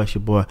your boy. It's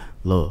your boy,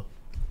 Love.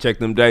 Check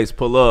them dates.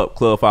 Pull up,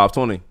 Club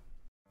 520.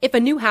 If a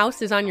new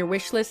house is on your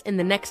wish list in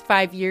the next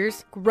 5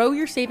 years, grow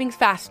your savings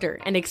faster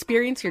and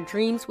experience your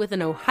dreams with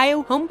an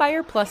Ohio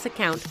Homebuyer Plus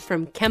account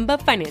from Kemba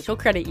Financial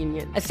Credit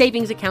Union. A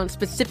savings account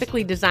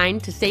specifically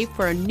designed to save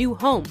for a new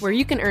home where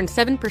you can earn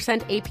 7%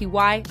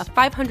 APY,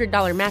 a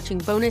 $500 matching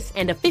bonus,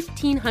 and a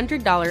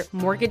 $1,500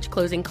 mortgage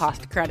closing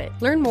cost credit.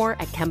 Learn more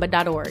at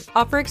Kemba.org.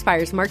 Offer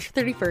expires March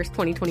 31st,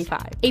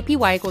 2025.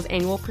 APY equals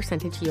annual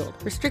percentage yield.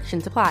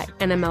 Restrictions apply.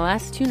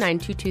 NMLS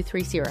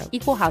 292230.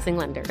 Equal housing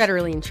lender.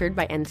 Federally insured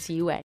by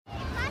NCUA.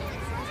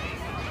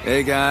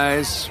 Hey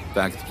guys,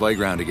 back at the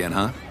playground again,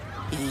 huh?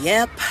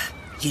 Yep.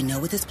 You know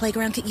what this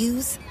playground could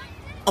use?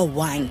 A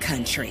wine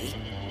country.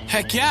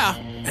 Heck yeah,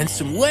 and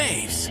some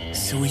waves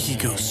so we could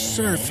go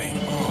surfing.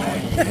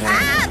 Oh,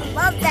 yeah.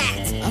 Love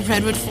that. A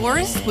redwood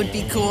forest would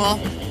be cool.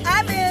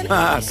 I'm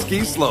in.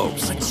 Ski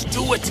slopes. Let's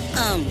do it.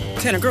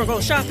 Can a girl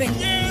go shopping?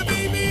 Yeah,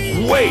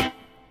 baby. Wait.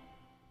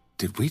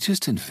 Did we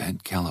just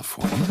invent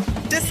California?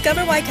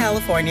 Discover why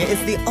California is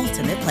the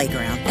ultimate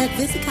playground at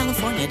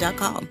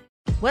visitcalifornia.com.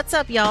 What's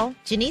up, y'all?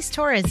 Janice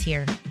Torres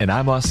here. And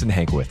I'm Austin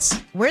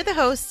Hankwitz. We're the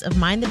hosts of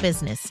Mind the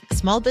Business,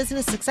 Small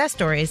Business Success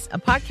Stories, a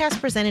podcast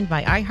presented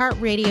by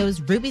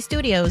iHeartRadio's Ruby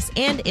Studios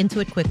and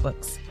Intuit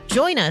QuickBooks.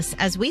 Join us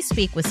as we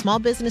speak with small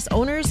business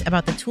owners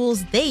about the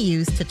tools they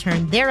use to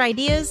turn their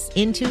ideas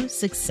into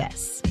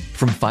success.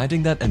 From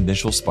finding that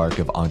initial spark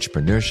of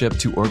entrepreneurship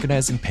to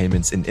organizing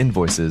payments and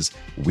invoices,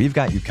 we've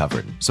got you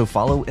covered. So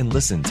follow and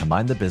listen to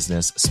Mind the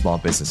Business, Small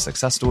Business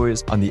Success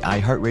Stories on the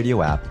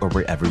iHeartRadio app or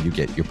wherever you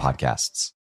get your podcasts.